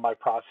share about my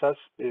process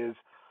is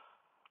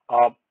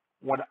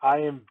when I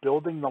am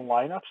building the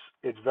lineups,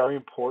 it's very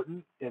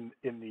important in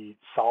the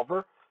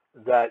solver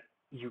that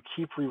you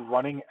keep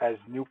rerunning as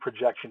new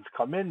projections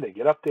come in, they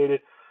get updated,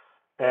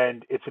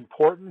 and it's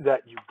important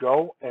that you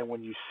go and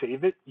when you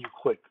save it, you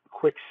click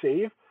quick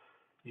save,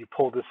 you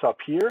pull this up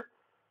here,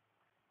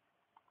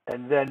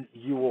 and then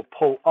you will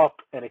pull up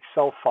an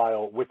Excel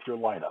file with your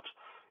lineups.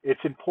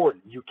 It's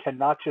important. You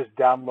cannot just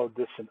download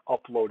this and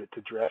upload it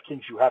to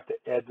DraftKings. You have to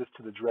add this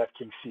to the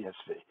DraftKings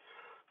CSV.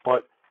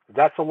 But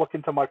that's a look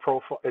into my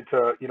profile,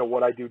 into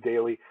what I do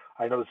daily.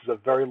 I know this is a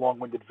very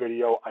long-winded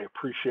video. I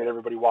appreciate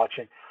everybody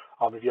watching.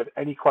 If you have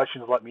any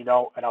questions, let me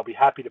know, and I'll be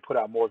happy to put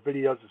out more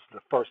videos. This is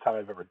the first time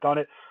I've ever done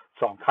it,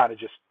 so I'm kind of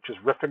just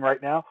riffing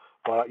right now.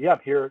 But yeah,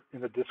 I'm here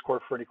in the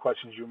Discord for any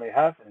questions you may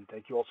have, and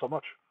thank you all so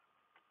much.